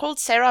theorists, they're called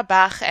Sarah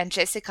Bach and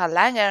Jessica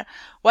Langer,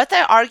 what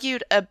they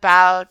argued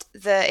about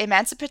the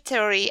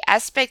emancipatory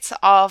aspects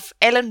of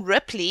Ellen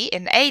Ripley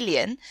in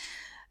Alien,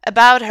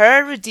 about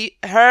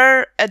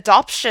her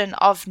adoption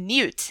of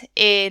Newt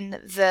in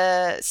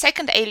the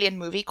second Alien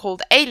movie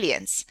called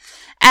Aliens.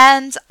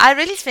 And I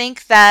really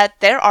think that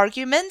their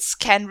arguments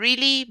can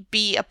really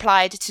be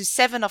applied to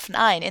Seven of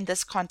Nine in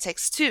this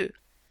context too.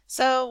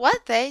 So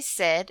what they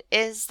said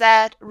is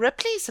that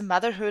Ripley's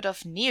motherhood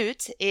of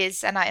Newt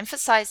is, and I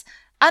emphasize,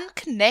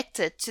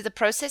 unconnected to the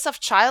process of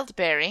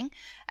childbearing,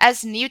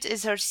 as Newt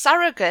is her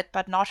surrogate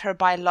but not her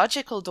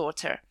biological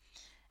daughter.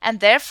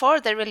 And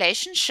therefore the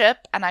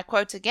relationship, and I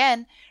quote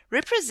again,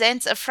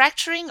 represents a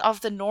fracturing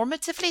of the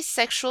normatively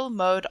sexual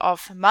mode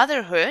of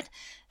motherhood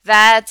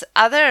that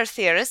other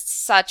theorists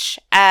such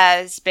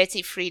as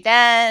Betty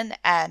Friedan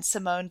and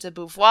Simone de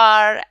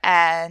Beauvoir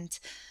and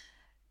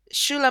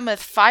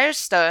Shulamith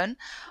Firestone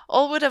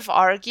all would have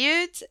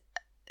argued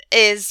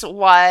is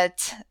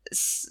oppresses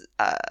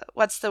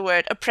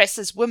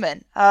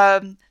women.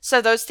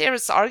 So those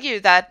theorists argue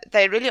that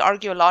they really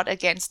argue a lot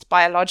against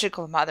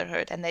biological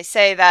motherhood, and they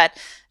say that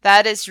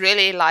that is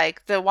really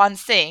like the one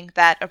thing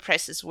that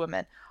oppresses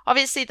women.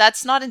 Obviously,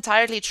 that's not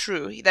entirely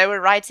true. They were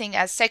writing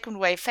as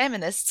second-wave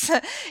feminists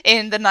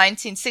in the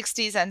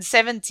 1960s and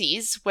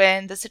 70s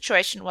when the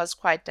situation was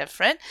quite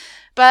different.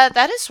 But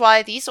that is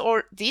why these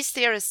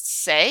theorists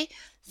say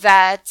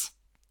that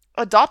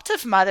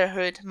adoptive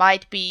motherhood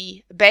might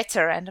be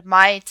better and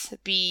might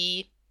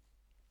be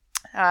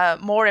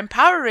more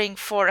empowering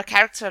for a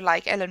character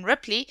like Ellen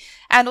Ripley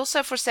and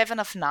also for Seven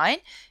of Nine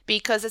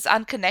because it's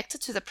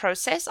unconnected to the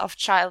process of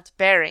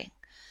childbearing.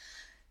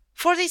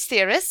 For these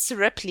theorists,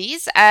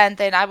 Ripley's, and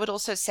then I would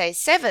also say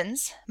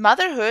Seven's,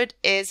 motherhood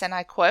is, and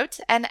I quote,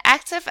 an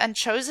active and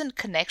chosen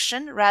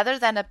connection rather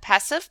than a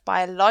passive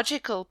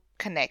biological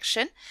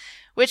connection,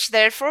 which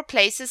therefore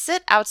places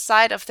it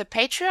outside of the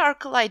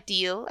patriarchal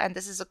ideal, and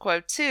this is a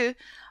quote too,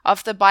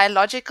 of the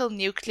biological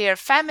nuclear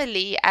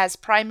family as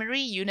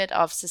primary unit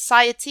of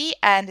society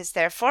and is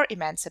therefore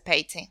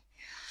emancipating.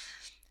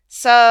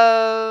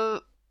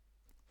 So,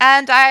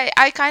 and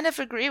I kind of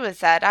agree with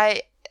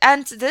that.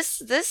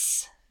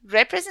 This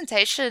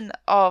representation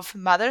of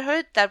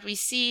motherhood that we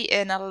see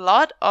in a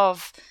lot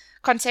of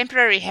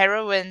contemporary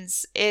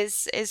heroines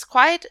is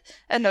quite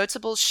a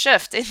notable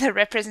shift in the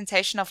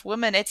representation of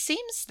women. It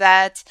seems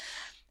that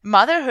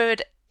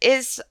motherhood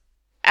is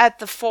at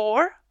the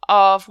fore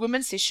of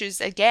women's issues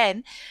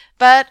again,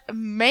 but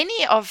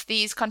many of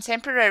these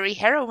contemporary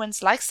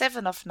heroines like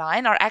Seven of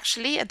Nine are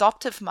actually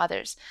adoptive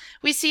mothers.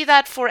 We see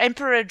that for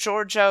Emperor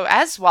Georgiou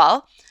as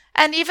well,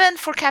 and even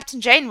for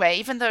Captain Janeway,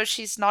 even though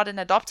she's not an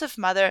adoptive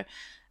mother,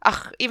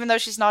 even though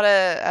she's not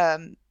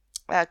a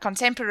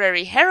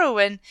contemporary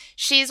heroine,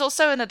 she's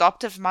also an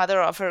adoptive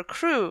mother of her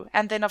crew.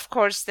 And then, of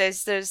course,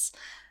 there's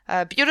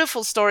a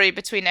beautiful story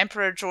between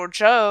Emperor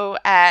Georgiou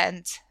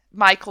and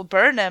Michael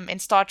Burnham in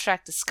Star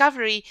Trek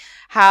Discovery,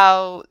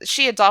 how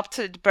she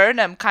adopted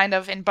Burnham kind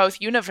of in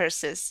both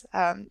universes.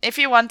 If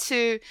you want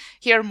to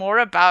hear more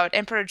about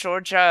Emperor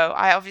Georgiou,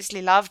 I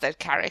obviously love that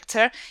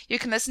character. You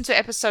can listen to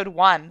episode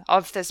 1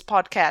 of this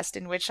podcast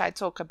in which I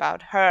talk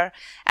about her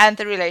and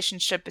the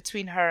relationship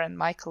between her and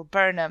Michael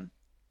Burnham.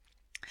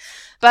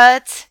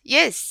 But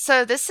yes,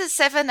 so this is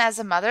Seven as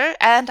a mother,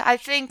 and I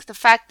think the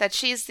fact that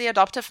she's the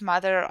adoptive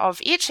mother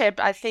of Egypt,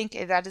 I think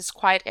that is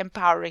quite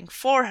empowering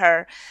for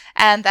her.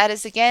 And that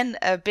is again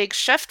a big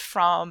shift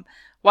from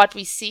what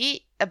we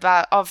see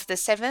of the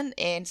Seven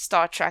in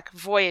Star Trek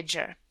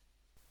Voyager.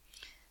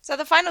 So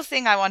the final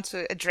thing I want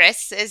to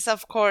address is,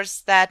 of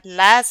course, that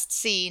last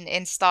scene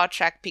in Star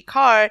Trek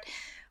Picard,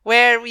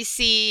 where we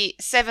see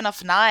Seven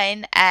of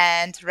Nine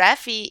and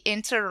Raffi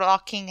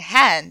interlocking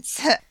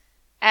hands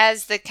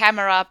as the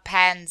camera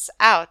pans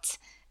out.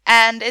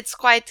 And it's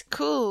quite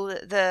cool.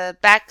 The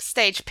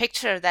backstage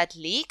picture that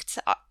leaked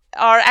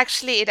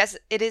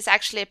it is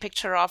actually a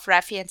picture of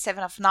Raffi and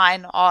Seven of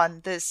Nine on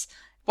this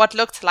what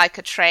looked like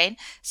a train.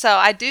 So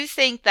I do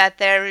think that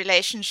their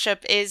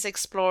relationship is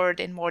explored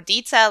in more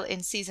detail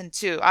in season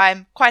 2.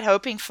 I'm quite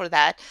hoping for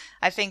that.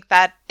 I think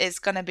that is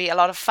going to be a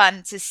lot of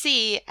fun to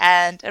see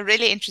and a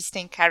really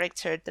interesting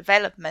character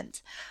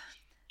development.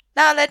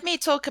 Now let me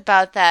talk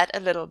about that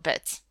a little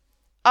bit.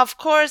 Of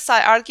course,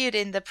 I argued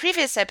in the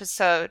previous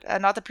episode,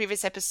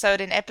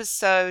 in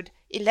episode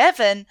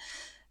 11,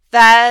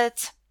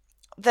 that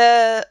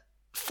the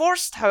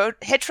forced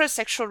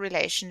heterosexual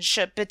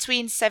relationship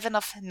between Seven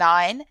of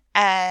Nine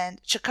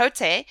and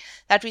Chakotay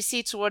that we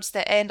see towards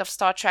the end of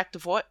Star Trek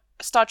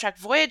Star Trek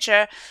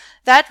Voyager,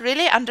 that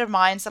really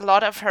undermines a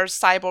lot of her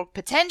cyborg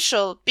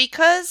potential,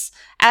 because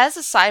as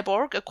a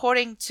cyborg,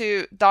 according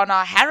to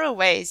Donna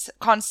Haraway's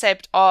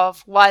concept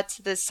of what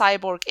the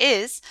cyborg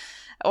is,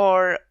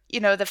 or,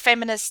 the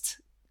feminist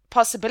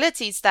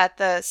possibilities that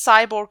the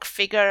cyborg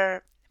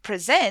figure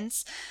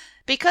presents,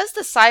 because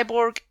the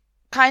cyborg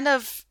kind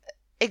of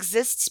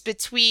exists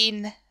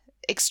between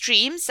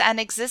extremes and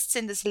exists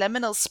in this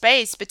liminal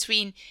space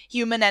between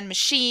human and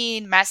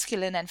machine,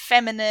 masculine and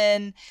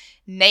feminine,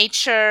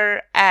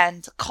 nature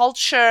and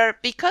culture,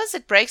 because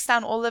it breaks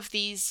down all of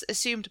these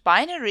assumed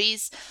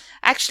binaries.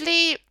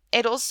 Actually,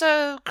 it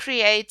also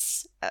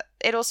breaks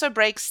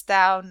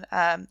down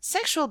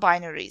sexual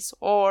binaries,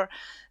 or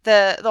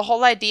the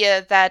whole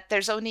idea that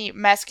there's only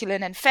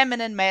masculine and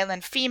feminine, male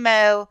and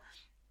female,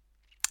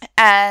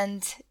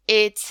 and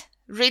it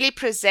really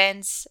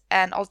presents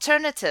an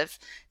alternative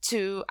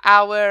to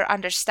our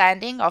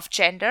understanding of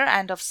gender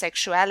and of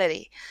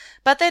sexuality.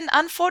 But then,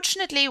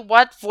 unfortunately,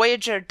 what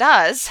Voyager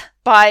does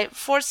by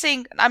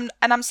forcing,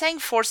 I'm saying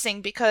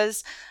forcing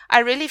because I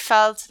really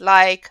felt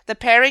like the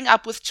pairing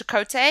up with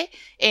Chakotay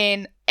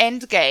in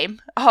Endgame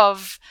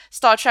of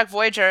Star Trek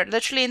Voyager,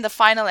 literally in the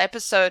final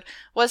episode,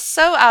 was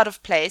so out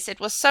of place. It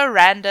was so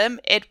random.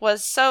 It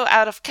was so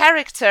out of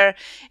character.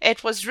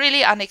 It was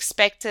really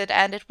unexpected,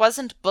 and it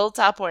wasn't built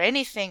up or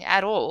anything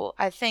at all.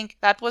 I think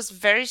that was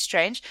very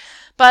strange.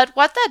 But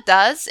what that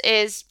does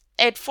is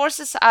it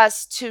forces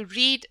us to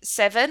read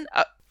Seven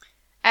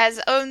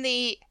as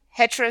only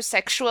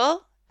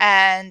heterosexual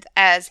and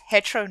as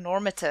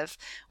heteronormative,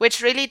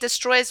 which really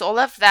destroys all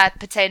of that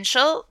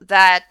potential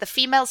that the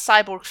female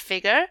cyborg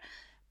figure,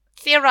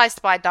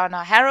 theorized by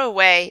Donna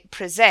Haraway,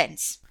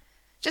 presents.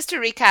 Just to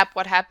recap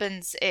what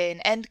happens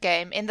in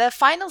Endgame, in the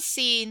final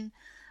scene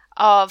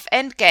of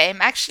Endgame,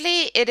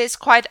 actually it is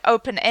quite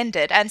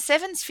open-ended, and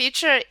Seven's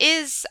future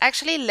is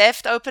actually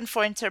left open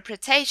for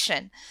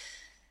interpretation.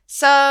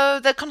 So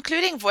the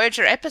concluding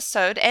Voyager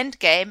episode,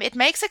 Endgame, it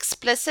makes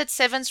explicit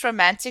Seven's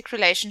romantic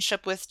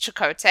relationship with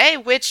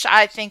Chakotay, which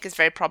I think is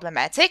very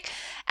problematic,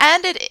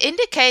 and it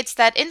indicates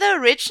that in the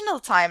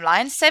original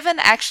timeline, Seven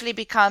actually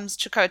becomes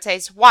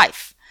Chakotay's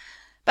wife.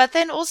 But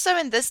then also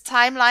in this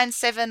timeline,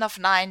 7 of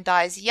 9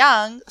 dies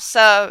young,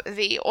 so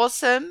the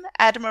awesome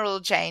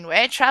Admiral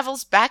Janeway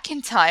travels back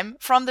in time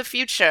from the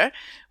future,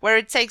 where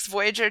it takes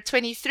Voyager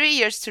 23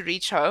 years to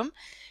reach home,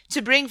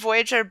 to bring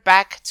Voyager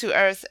back to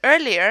Earth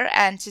earlier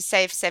and to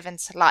save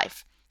Seven's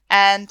life.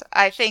 And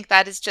I think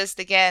that is just,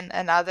 again,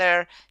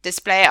 another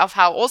display of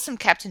how awesome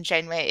Captain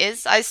Janeway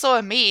is. I saw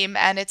a meme,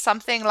 and it's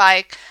something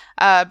like,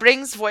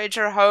 brings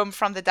Voyager home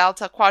from the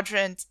Delta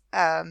Quadrant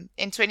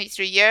in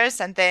 23 years,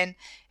 and then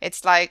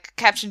it's like,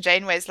 Captain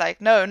Janeway is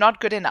like, no,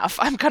 not good enough.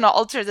 I'm going to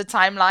alter the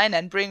timeline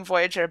and bring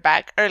Voyager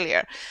back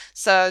earlier.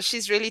 So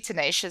she's really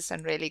tenacious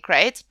and really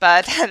great,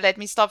 but let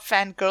me stop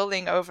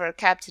fangirling over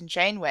Captain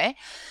Janeway.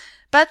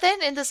 But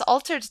then in this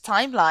altered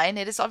timeline,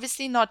 it is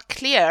obviously not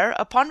clear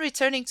upon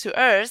returning to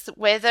Earth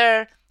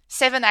whether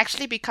Seven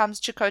actually becomes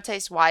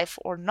Chakotay's wife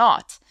or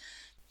not.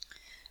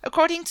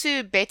 According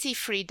to Betty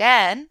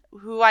Friedan,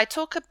 who I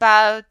talk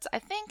about, I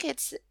think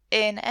it's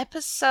in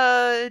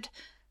episode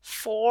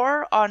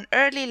 4 on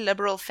early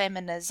liberal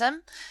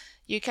feminism,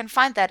 you can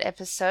find that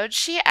episode,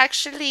 she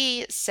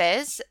actually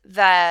says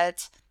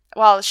that,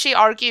 well, she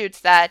argued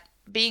that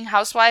being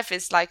housewife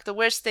is like the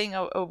worst thing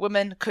a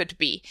woman could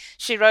be.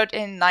 She wrote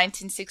in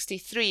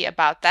 1963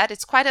 about that.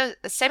 It's quite a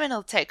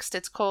seminal text.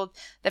 It's called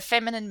The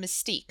Feminine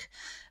Mystique.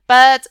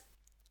 But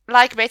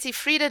like Betty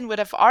Friedan would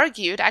have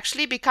argued,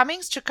 actually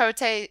becoming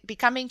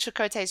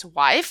Chakotay's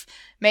wife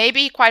may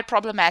be quite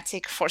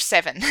problematic for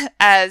Seven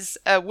as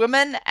a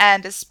woman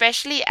and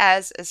especially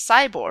as a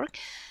cyborg.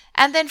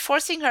 And then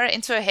forcing her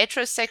into a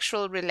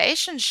heterosexual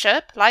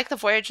relationship, like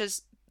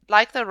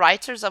the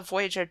writers of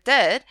Voyager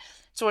did,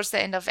 towards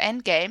the end of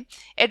Endgame,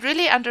 it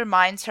really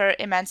undermines her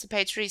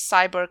emancipatory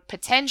cyborg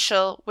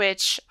potential,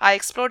 which I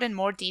explored in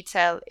more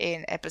detail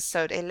in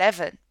episode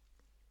 11.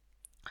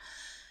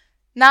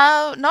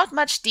 Now, not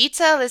much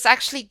detail is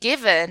actually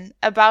given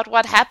about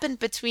what happened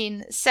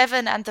between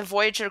Seven and the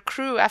Voyager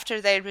crew after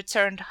they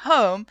returned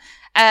home,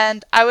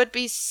 and I would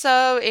be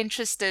so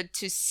interested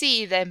to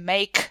see them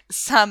make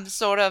some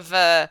sort of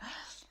a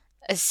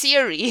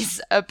series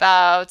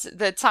about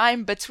the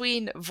time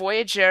between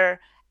Voyager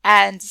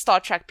and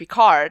Star Trek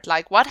Picard.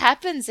 Like, what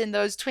happens in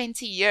those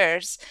 20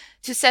 years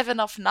to 7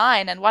 of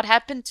 9, and what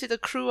happened to the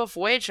crew of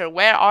Voyager?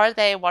 Where are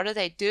they? What are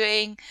they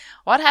doing?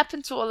 What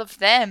happened to all of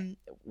them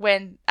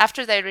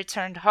after they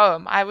returned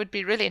home? I would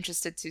be really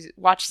interested to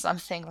watch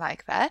something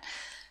like that.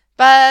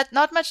 But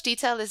not much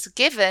detail is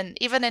given.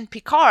 Even in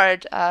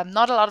Picard,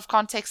 not a lot of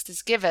context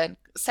is given.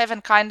 Seven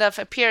kind of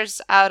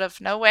appears out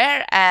of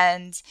nowhere,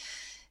 and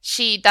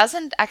she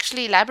doesn't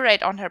actually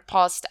elaborate on her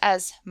past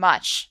as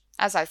much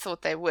as I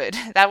thought they would.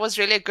 That was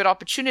really a good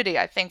opportunity,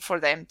 I think, for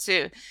them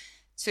to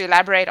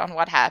elaborate on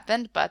what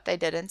happened, but they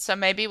didn't. So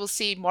maybe we'll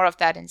see more of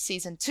that in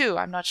season 2,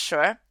 I'm not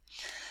sure.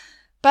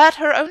 But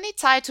her only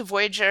tie to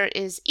Voyager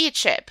is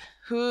Icheb,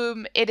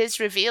 whom it is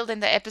revealed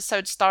in the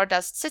episode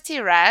Stardust City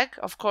Rag,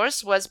 of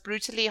course, was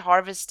brutally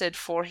harvested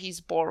for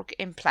his Borg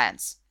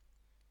implants.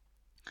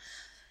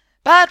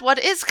 But what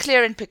is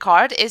clear in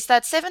Picard is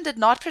that Seven did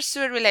not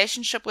pursue a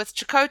relationship with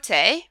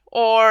Chakotay,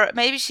 or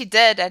maybe she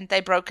did and they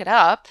broke it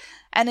up,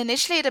 and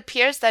initially it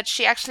appears that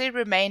she actually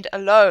remained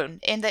alone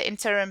in the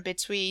interim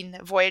between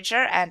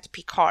Voyager and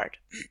Picard.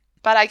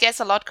 But I guess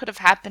a lot could have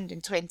happened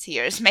in 20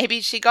 years.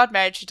 Maybe she got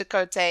married to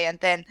Chakotay and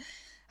then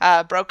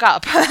broke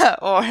up,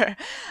 or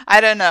I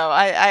don't know.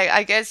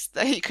 I guess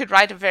he could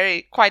write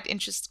quite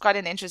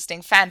an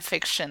interesting fan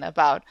fiction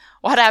about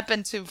what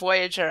happened to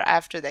Voyager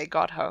after they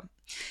got home.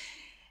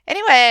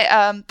 Anyway,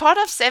 part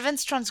of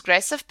Seven's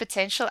transgressive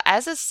potential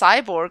as a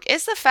cyborg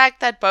is the fact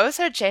that both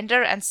her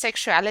gender and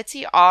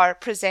sexuality are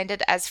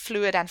presented as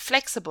fluid and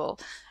flexible.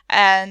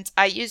 And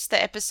I used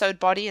the episode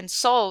Body and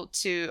Soul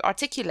to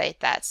articulate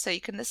that. So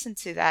you can listen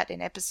to that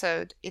in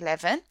episode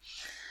 11.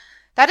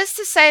 That is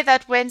to say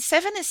that when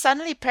Seven is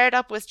suddenly paired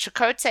up with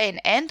Chakotay in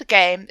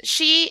Endgame,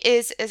 she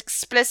is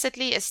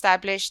explicitly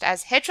established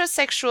as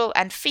heterosexual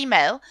and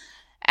female,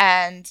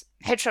 and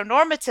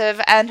heteronormative,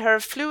 and her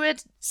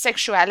fluid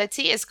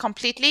sexuality is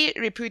completely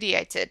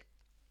repudiated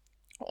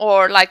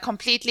or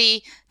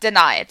completely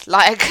denied.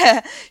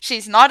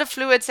 She's not a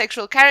fluid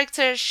sexual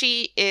character,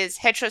 she is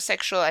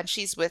heterosexual and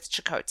she's with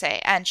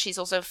Chakotay, and she's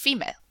also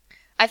female.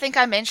 I think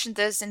I mentioned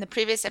this in the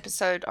previous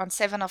episode on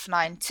 7 of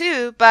 9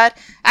 too, but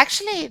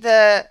actually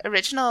the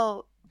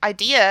original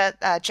idea,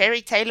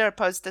 Jeri Taylor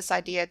posed this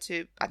idea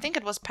to, I think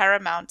it was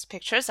Paramount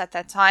Pictures at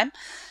that time,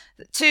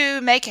 to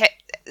make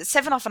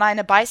 7 of 9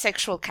 a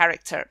bisexual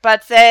character.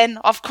 But then,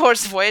 of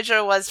course,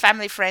 Voyager was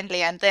family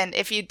friendly, and then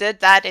if you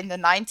did that in the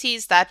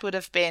 90s, that would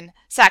have been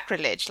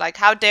sacrilege.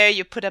 How dare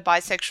you put a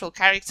bisexual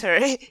character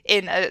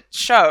in a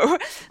show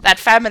that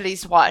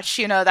families watch?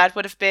 That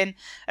would have been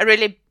a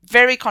really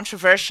very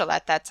controversial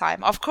at that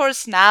time. Of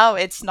course, now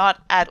it's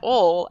not at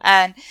all,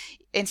 and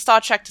in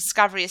Star Trek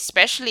Discovery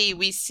especially,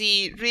 we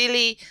see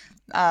really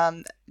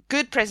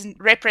good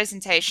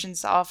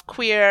representations of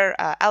queer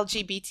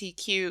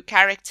LGBTQ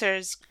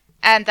characters,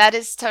 and that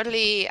is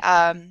totally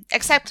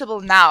acceptable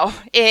now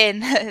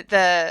in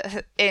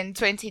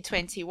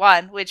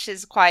 2021, which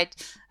is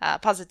quite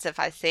positive,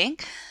 I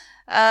think.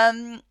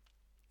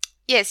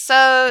 Yes,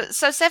 so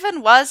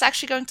Seven was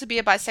actually going to be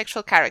a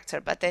bisexual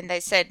character, but then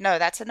they said, no,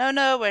 that's a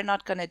no-no, we're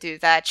not going to do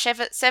that.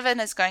 Seven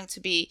is going to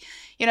be,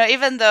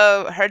 even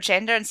though her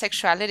gender and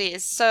sexuality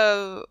is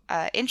so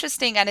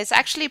interesting and is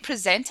actually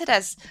presented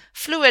as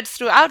fluid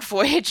throughout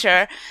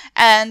Voyager,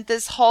 and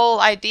this whole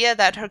idea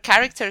that her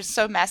character is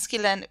so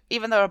masculine,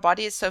 even though her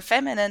body is so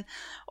feminine,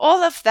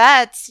 all of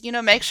that,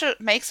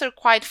 makes her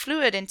quite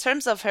fluid in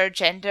terms of her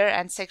gender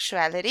and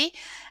sexuality.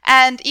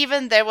 And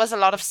even there was a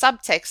lot of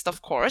subtext,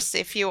 of course,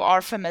 if you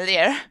are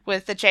familiar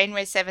with the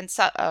Janeway 7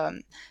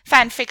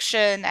 fan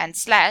fiction and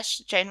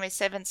Janeway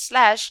 7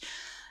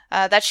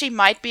 that she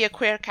might be a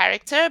queer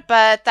character,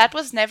 but that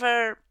was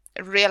never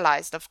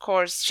realized, of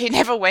course. She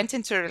never went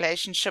into a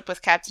relationship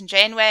with Captain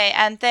Janeway,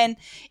 and then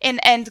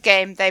in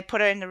Endgame they put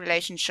her in a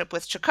relationship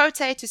with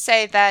Chakotay to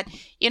say that,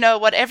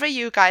 whatever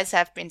you guys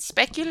have been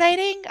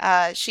speculating,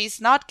 she's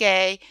not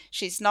gay,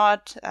 she's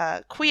not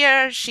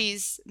queer,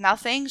 she's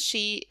nothing,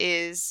 she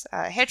is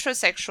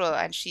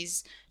heterosexual, and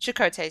she's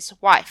Chakotay's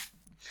wife.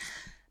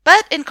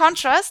 But in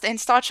contrast, in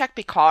Star Trek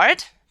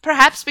Picard,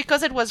 perhaps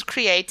because it was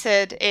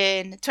created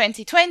in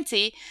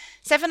 2020,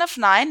 7 of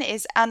 9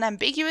 is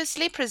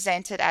unambiguously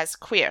presented as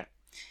queer.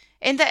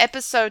 In the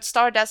episode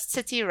Stardust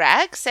City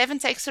Rag, Seven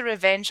takes a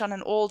revenge on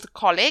an old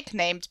colleague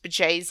named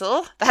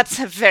Bjayzl. That's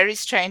a very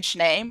strange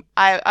name.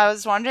 I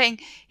was wondering,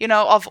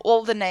 of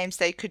all the names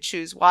they could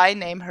choose, why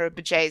name her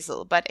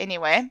Bjayzl? But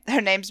anyway,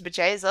 her name's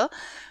Bjayzl,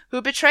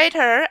 who betrayed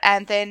her,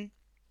 and then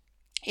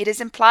it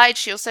is implied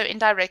she also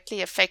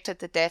indirectly affected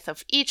the death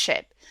of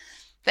Icheb.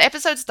 The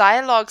episode's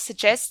dialogue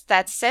suggests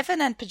that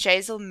Seven and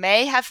Bjayzl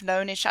may have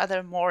known each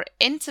other more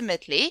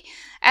intimately,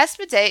 as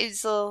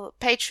Bjayzl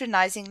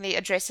patronizingly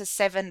addresses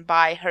Seven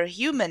by her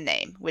human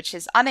name, which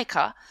is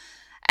Annika,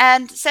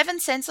 and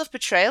Seven's sense of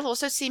betrayal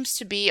also seems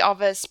to be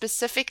of a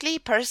specifically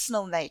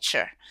personal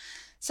nature.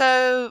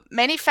 So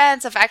many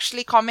fans have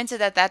actually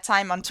commented at that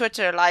time on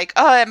Twitter,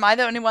 oh, am I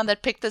the only one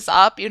that picked this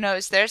up?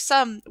 Is there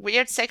some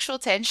weird sexual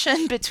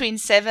tension between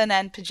Seven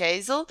and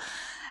Bjayzl?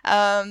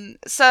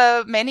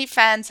 So many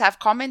fans have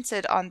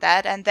commented on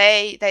that, and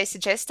they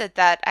suggested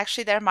that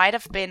actually there might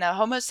have been a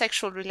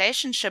homosexual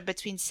relationship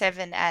between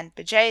Seven and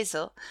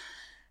Bjayzl.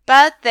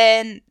 But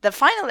then the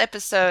final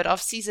episode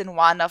of season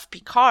 1 of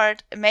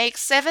Picard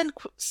makes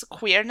Seven's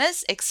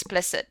queerness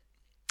explicit.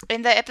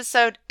 In the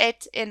episode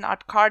Et in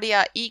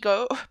Arcadia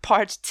Ego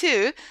Part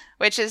 2,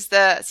 which is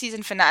the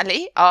season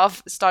finale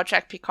of Star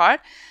Trek Picard,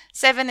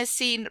 Seven is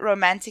seen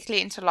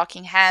romantically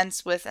interlocking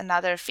hands with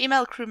another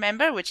female crew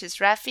member, which is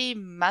Raffi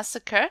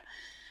Massacre,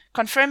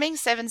 confirming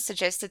Seven's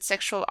suggested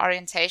sexual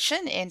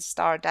orientation in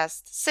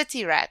Stardust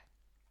City Rag.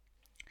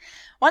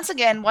 Once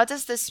again, what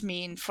does this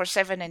mean for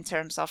Seven in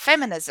terms of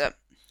feminism?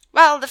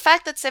 Well, the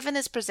fact that Seven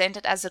is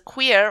presented as a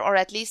queer or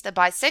at least a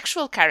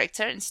bisexual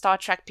character in Star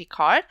Trek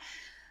Picard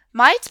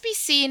might be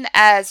seen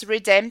as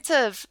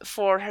redemptive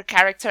for her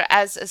character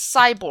as a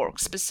cyborg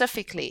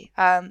specifically.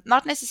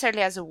 Not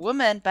necessarily as a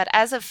woman, but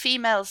as a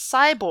female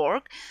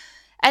cyborg,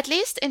 at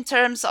least in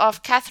terms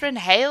of Catherine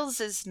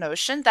Hales'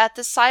 notion that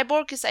the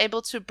cyborg is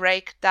able to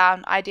break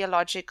down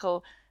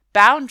ideological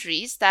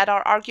boundaries that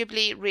are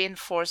arguably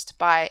reinforced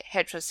by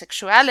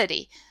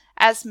heterosexuality,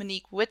 as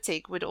Monique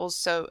Wittig would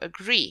also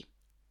agree.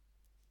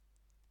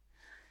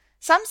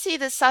 Some see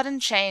the sudden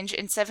change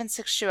in Seven's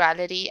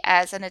sexuality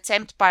as an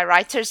attempt by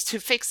writers to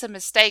fix a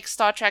mistake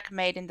Star Trek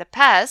made in the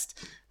past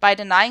by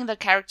denying the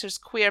character's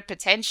queer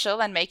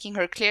potential and making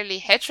her clearly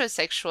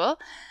heterosexual.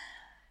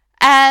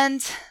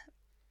 And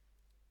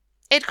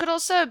it could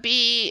also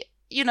be,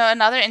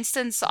 another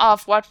instance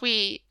of what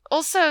we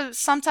also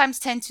sometimes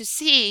tend to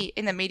see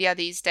in the media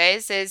these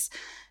days is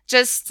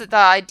just the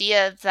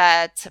idea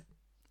that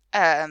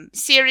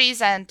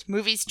series and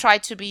movies try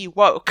to be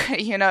woke,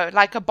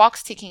 like a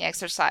box ticking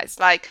exercise.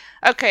 Like,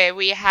 okay,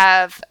 we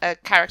have a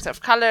character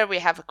of color, we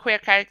have a queer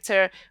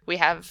character, we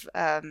have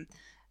an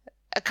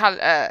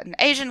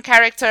Asian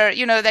character.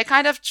 They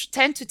kind of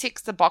tend to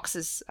tick the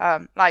boxes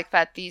like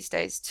that these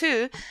days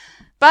too.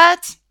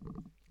 But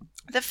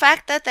the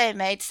fact that they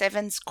made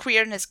Seven's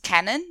queerness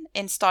canon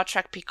in Star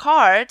Trek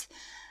Picard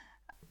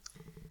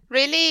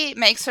really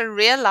makes her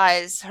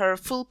realize her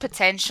full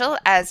potential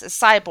as a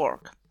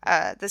cyborg.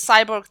 The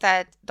cyborg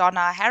that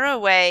Donna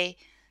Haraway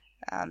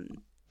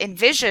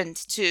envisioned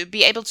to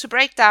be able to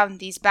break down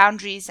these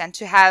boundaries and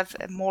to have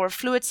a more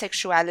fluid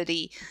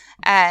sexuality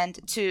and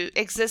to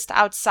exist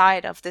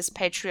outside of this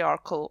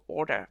patriarchal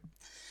order.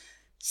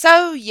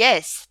 So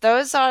yes,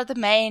 those are the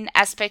main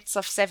aspects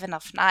of 7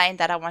 of 9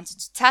 that I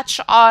wanted to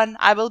touch on.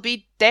 I will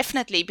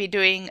definitely be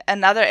doing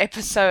another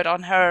episode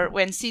on her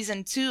when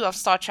season 2 of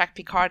Star Trek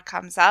Picard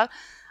comes out.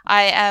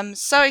 I am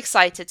so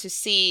excited to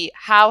see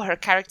how her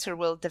character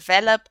will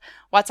develop,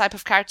 what type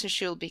of character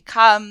she will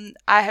become.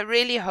 I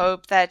really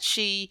hope that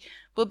she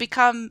will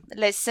become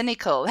less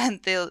cynical and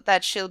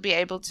that she'll be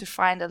able to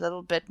find a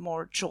little bit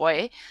more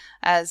joy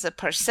as a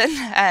person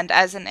and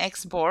as an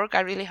ex-Borg.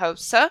 I really hope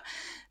so.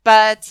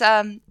 But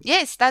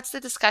yes, that's the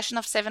discussion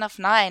of 7 of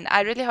 9.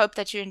 I really hope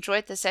that you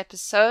enjoyed this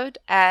episode.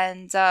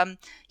 And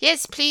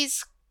yes,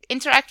 please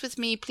interact with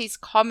me. Please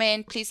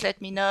comment. Please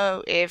let me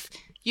know if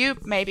you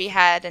maybe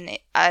had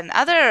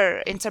another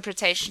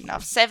interpretation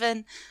of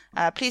 7.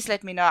 Please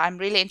let me know. I'm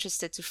really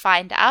interested to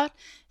find out.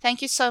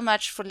 Thank you so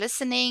much for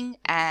listening.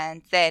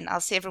 And then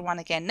I'll see everyone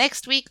again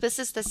next week. This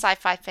is the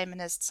Sci-Fi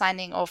Feminist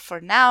signing off for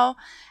now.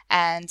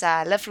 And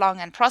live long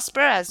and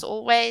prosper as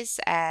always.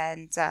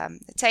 And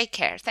take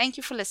care. Thank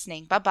you for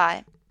listening.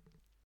 Bye-bye.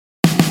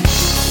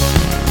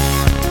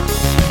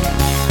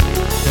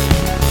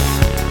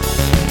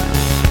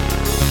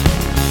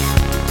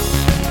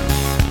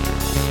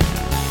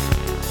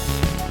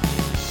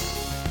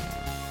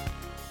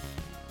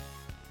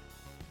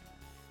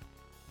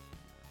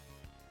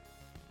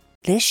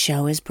 This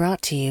show is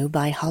brought to you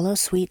by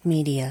Holosuite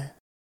Media.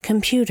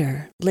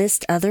 Computer,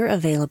 list other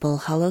available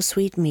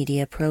Holosuite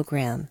Media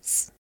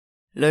programs.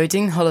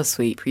 Loading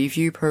Holosuite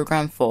Preview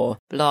Program 4,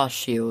 Blast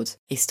Shield,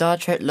 a Star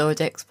Trek Lower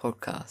Decks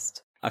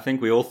podcast. I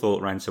think we all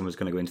thought Ransom was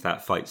going to go into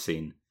that fight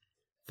scene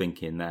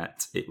thinking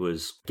that it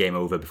was game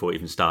over before it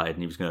even started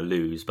and he was going to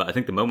lose. But I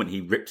think the moment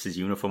he rips his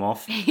uniform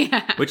off,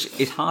 which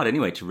is hard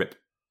anyway to rip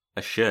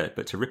a shirt,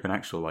 but to rip an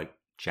actual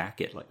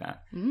jacket like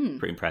that,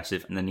 pretty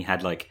impressive. And then he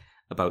had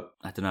about,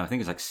 I don't know, I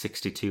think it's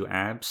 62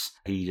 abs.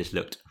 He just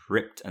looked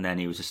ripped, and then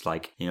he was just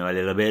a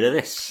little bit of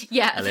this,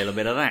 a little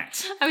bit of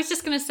that. I was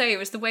just going to say, it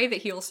was the way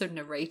that he also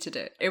narrated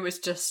it. It was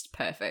just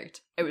perfect.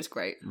 It was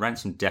great.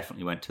 Ransom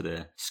definitely went to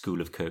the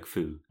school of Kirk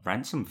Fu.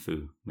 Ransom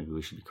Fu, maybe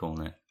we should be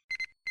calling it.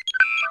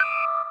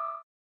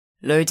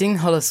 Loading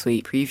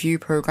Holosuite Preview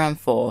Program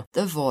 4,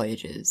 The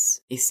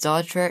Voyagers, a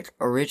Star Trek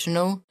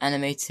original,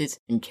 animated,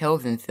 and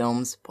Kelvin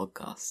Films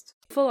podcast.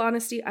 Full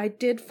honesty, I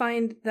did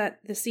find that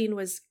the scene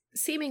was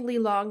seemingly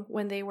long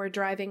when they were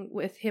driving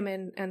with him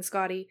and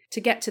Scotty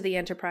to get to the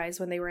Enterprise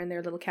when they were in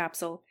their little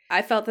capsule.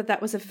 I felt that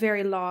was a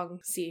very long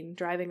scene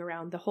driving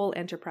around the whole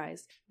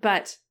Enterprise.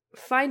 But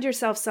find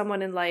yourself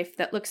someone in life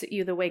that looks at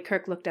you the way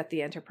Kirk looked at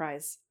the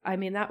Enterprise. I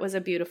mean, that was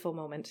a beautiful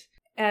moment.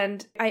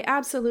 And I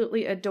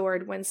absolutely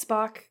adored when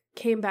Spock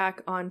came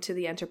back onto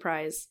the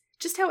Enterprise.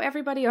 Just how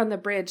everybody on the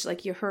bridge,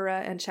 like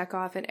Uhura and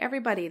Chekhov and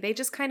everybody, they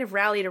just kind of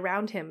rallied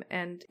around him.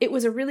 And it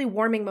was a really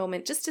warming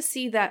moment just to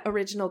see that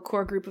original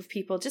core group of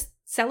people just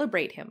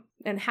celebrate him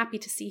and happy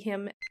to see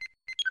him.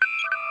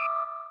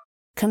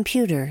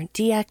 Computer,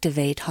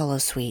 deactivate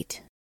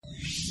Holosuite.